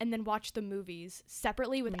 and then watch the movies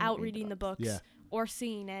separately without read the reading the books Yeah. or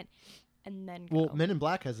seeing it, and then go. Well, Men in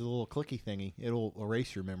Black has a little clicky thingy. It'll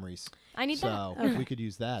erase your memories. I need So that. if we could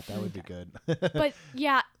use that, that would be good. But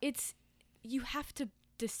yeah, you have to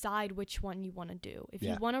decide which one you want to do. If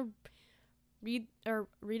Yeah. you want to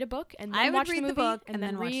read a book and then I would watch read the the movie book and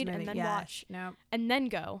then watch read the movie. and then Yes. watch No. and then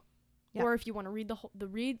go, Yep. or if you want to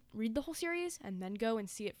read read the whole series and then go and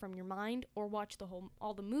see it from your mind, or watch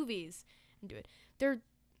all the movies and do it.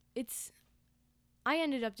 I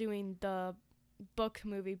ended up doing the book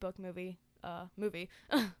movie movie.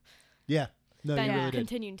 Yeah. No, then you really did.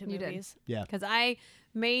 continuing to You did. movies. Yeah. Because I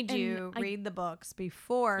made And you I- read the books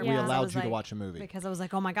before. Yeah. We because I allowed was you to like- watch a movie. Because I was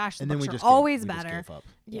like, oh my gosh, the And then books we are just always we just better. gave up.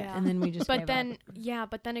 Yeah. And then we just But gave then up.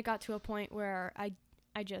 but then it got to a point where I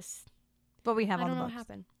just But we have I all don't the know books. what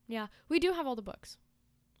happened. Yeah, we do have all the books.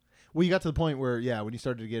 Well, you got to the point where, when you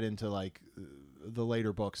started to get into like the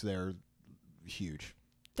later books, they're huge.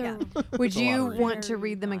 They're Would It's a lot you of reading. want to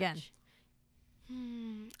read them again? much.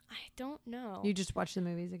 I don't know. You just watch the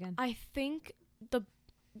movies again. I think mean,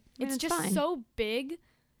 it's it's just fine. so big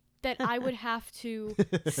that I would have to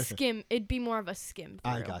skim. It'd be more of a skim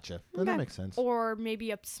through. I gotcha. Well, Okay. that makes sense. Or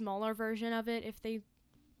maybe a smaller version of it if they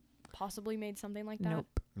possibly made something like that. Nope.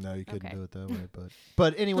 No, you couldn't Okay. do it that way.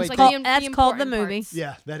 But anyway, Just like Call- the that's called the important movie. parts.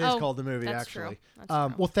 yeah, that is Oh, called the movie, That's actually. true. That's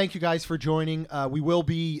true. Well, thank you guys for joining. We will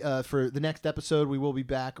be, for the next episode, we will be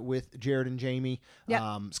back with Jared and Jamie. Yep.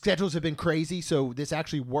 Schedules have been crazy, so this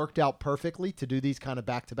actually worked out perfectly to do these kind of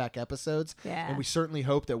back-to-back episodes. Yeah. And we certainly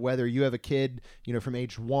hope that whether you have a kid, from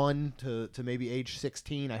age 1 to maybe age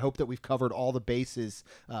 16, I hope that we've covered all the bases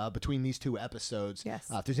between these two episodes. Yes.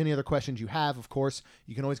 If there's any other questions you have, of course,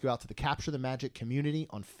 you can always go out to the Capture the Magic community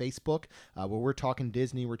on Facebook, where we're talking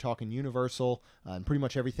Disney, we're talking Universal, and pretty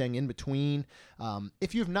much everything in between.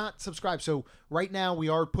 If you've not subscribed, so right now we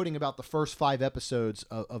are putting about the first 5 episodes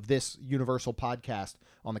of this Universal podcast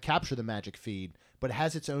on the Capture the Magic feed, but it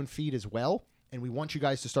has its own feed as well. And we want you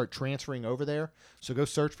guys to start transferring over there. So go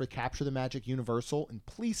search for Capture the Magic Universal and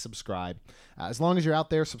please subscribe. As long as you're out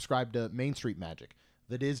there, subscribe to Main Street Magic,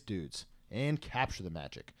 The Diz Dudes, and Capture the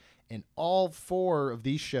Magic. And all 4 of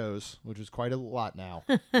these shows, which is quite a lot now,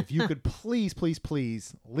 if you could please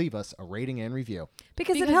leave us a rating and review.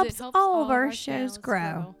 Because it helps all of our shows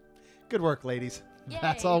grow. Good work, ladies. Yay.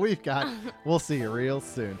 That's all we've got. We'll see you real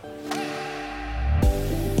soon.